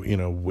and like,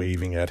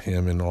 waving at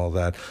him and all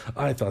that,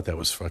 I thought that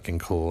was fucking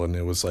cool. And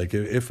it was like,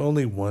 if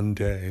only one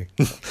day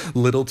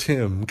little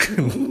Tim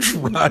can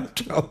drive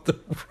down the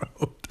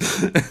road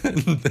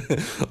and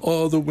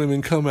all the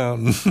women come out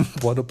and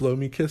want to blow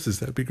me kisses,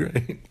 that'd be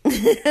great.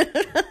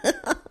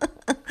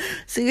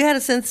 So you had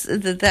a sense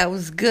that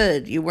was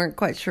good. You weren't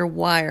quite sure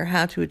why or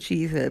how to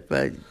achieve it,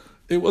 but...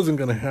 It wasn't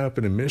going to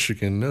happen in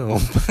Michigan, no.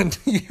 But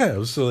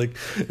yeah, so like,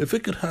 if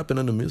it could happen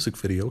in a music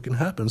video, it can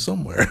happen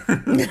somewhere.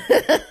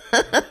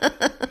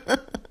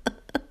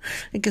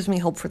 It gives me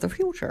hope for the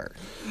future.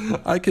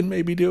 I can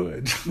maybe do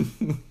it.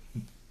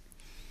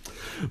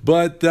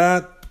 But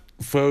that,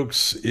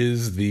 folks,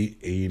 is the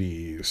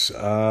 80s.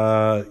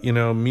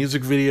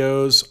 Music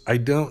videos, I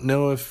don't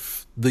know if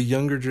the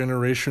younger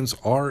generations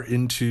are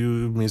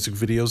into music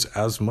videos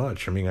as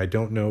much. I mean, I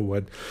don't know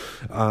what,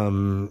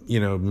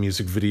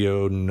 music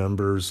video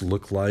numbers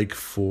look like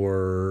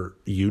for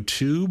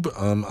YouTube.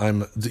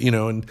 And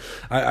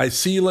I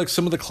see like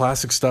some of the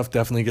classic stuff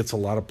definitely gets a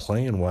lot of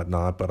play and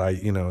whatnot, but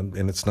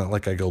and it's not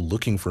like I go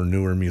looking for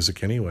newer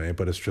music anyway,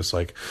 but it's just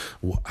like,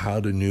 how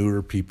do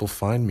newer people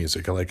find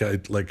music?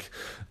 Like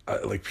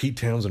Pete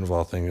Townsend of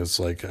all things,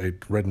 like I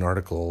read an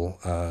article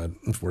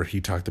where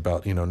he talked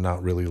about,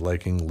 not really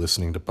liking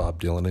listening to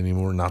Bob Dylan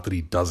anymore. Not that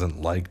he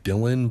doesn't like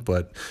Dylan,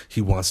 but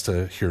he wants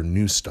to hear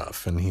new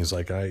stuff. And he's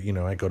like, I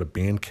go to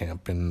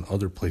Bandcamp and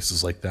other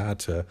places like that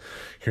to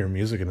hear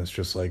music. And it's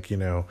just like,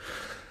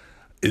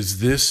 is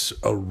this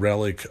a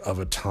relic of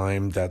a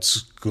time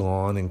that's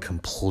gone and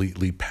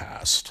completely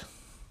passed?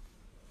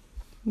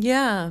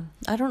 Yeah,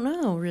 I don't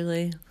know,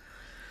 really.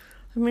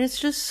 I mean, it's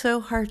just so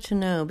hard to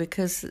know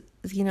because,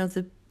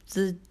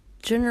 the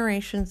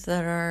generations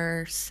that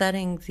are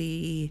setting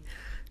the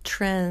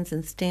trends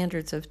and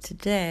standards of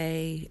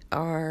today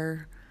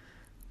are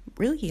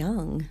really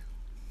young.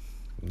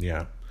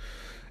 Yeah.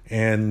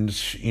 And,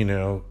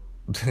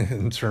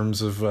 in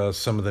terms of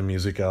some of the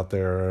music out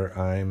there,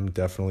 I'm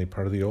definitely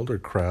part of the older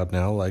crowd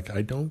now. Like,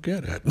 I don't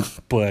get it.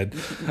 But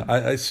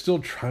I still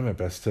try my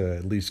best to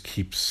at least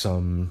keep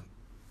some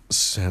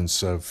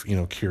sense of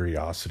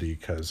curiosity,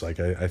 because like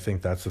I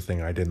think that's the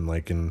thing I didn't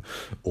like in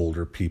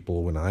older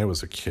people when I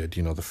was a kid,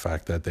 the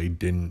fact that they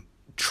didn't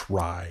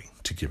try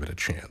to give it a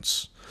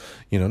chance.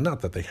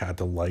 Not that they had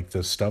to like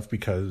this stuff,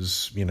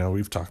 because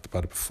we've talked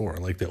about it before,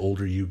 like the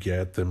older you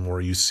get, the more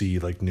you see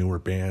like newer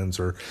bands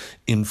or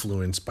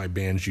influenced by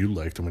bands you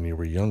liked when you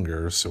were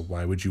younger. So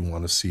why would you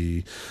want to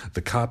see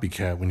the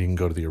copycat when you can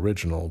go to the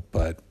original?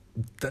 But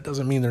that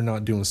doesn't mean they're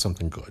not doing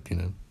something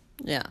good.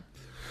 Yeah.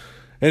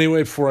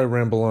 Anyway, before I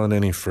ramble on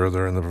any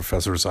further and the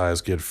professor's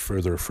eyes get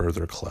further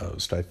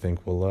closed, I think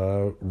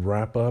we'll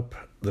wrap up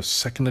the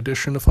second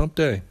edition of Hump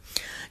Day.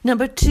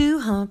 Number 2,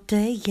 Hump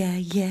Day,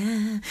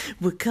 yeah.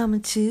 We're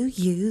coming to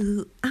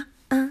you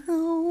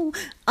on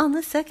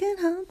the second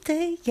Hump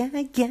Day,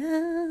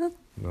 yeah.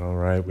 All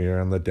right, we are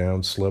on the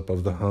downslope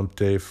of the hump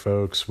day,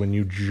 folks. When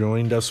you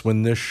joined us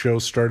when this show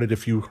started,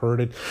 if you heard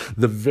it,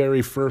 the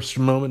very first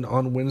moment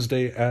on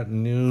Wednesday at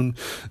noon,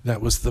 that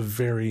was the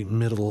very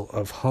middle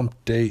of hump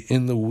day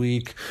in the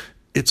week.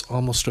 It's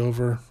almost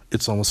over.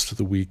 It's almost to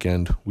the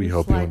weekend. We're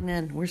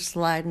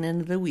sliding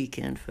into the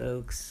weekend,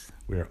 folks.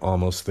 We're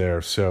almost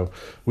there. So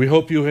we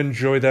hope you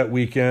enjoy that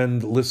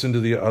weekend. Listen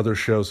to the other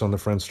shows on the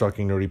Friends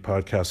Talking Nerdy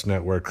podcast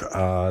network.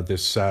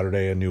 This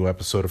Saturday, a new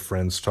episode of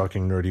Friends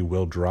Talking Nerdy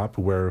will drop,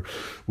 where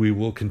we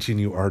will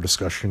continue our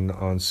discussion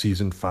on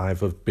season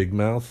 5 of Big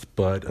Mouth.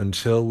 But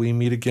until we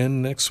meet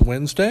again next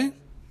Wednesday,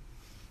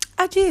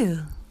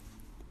 adieu.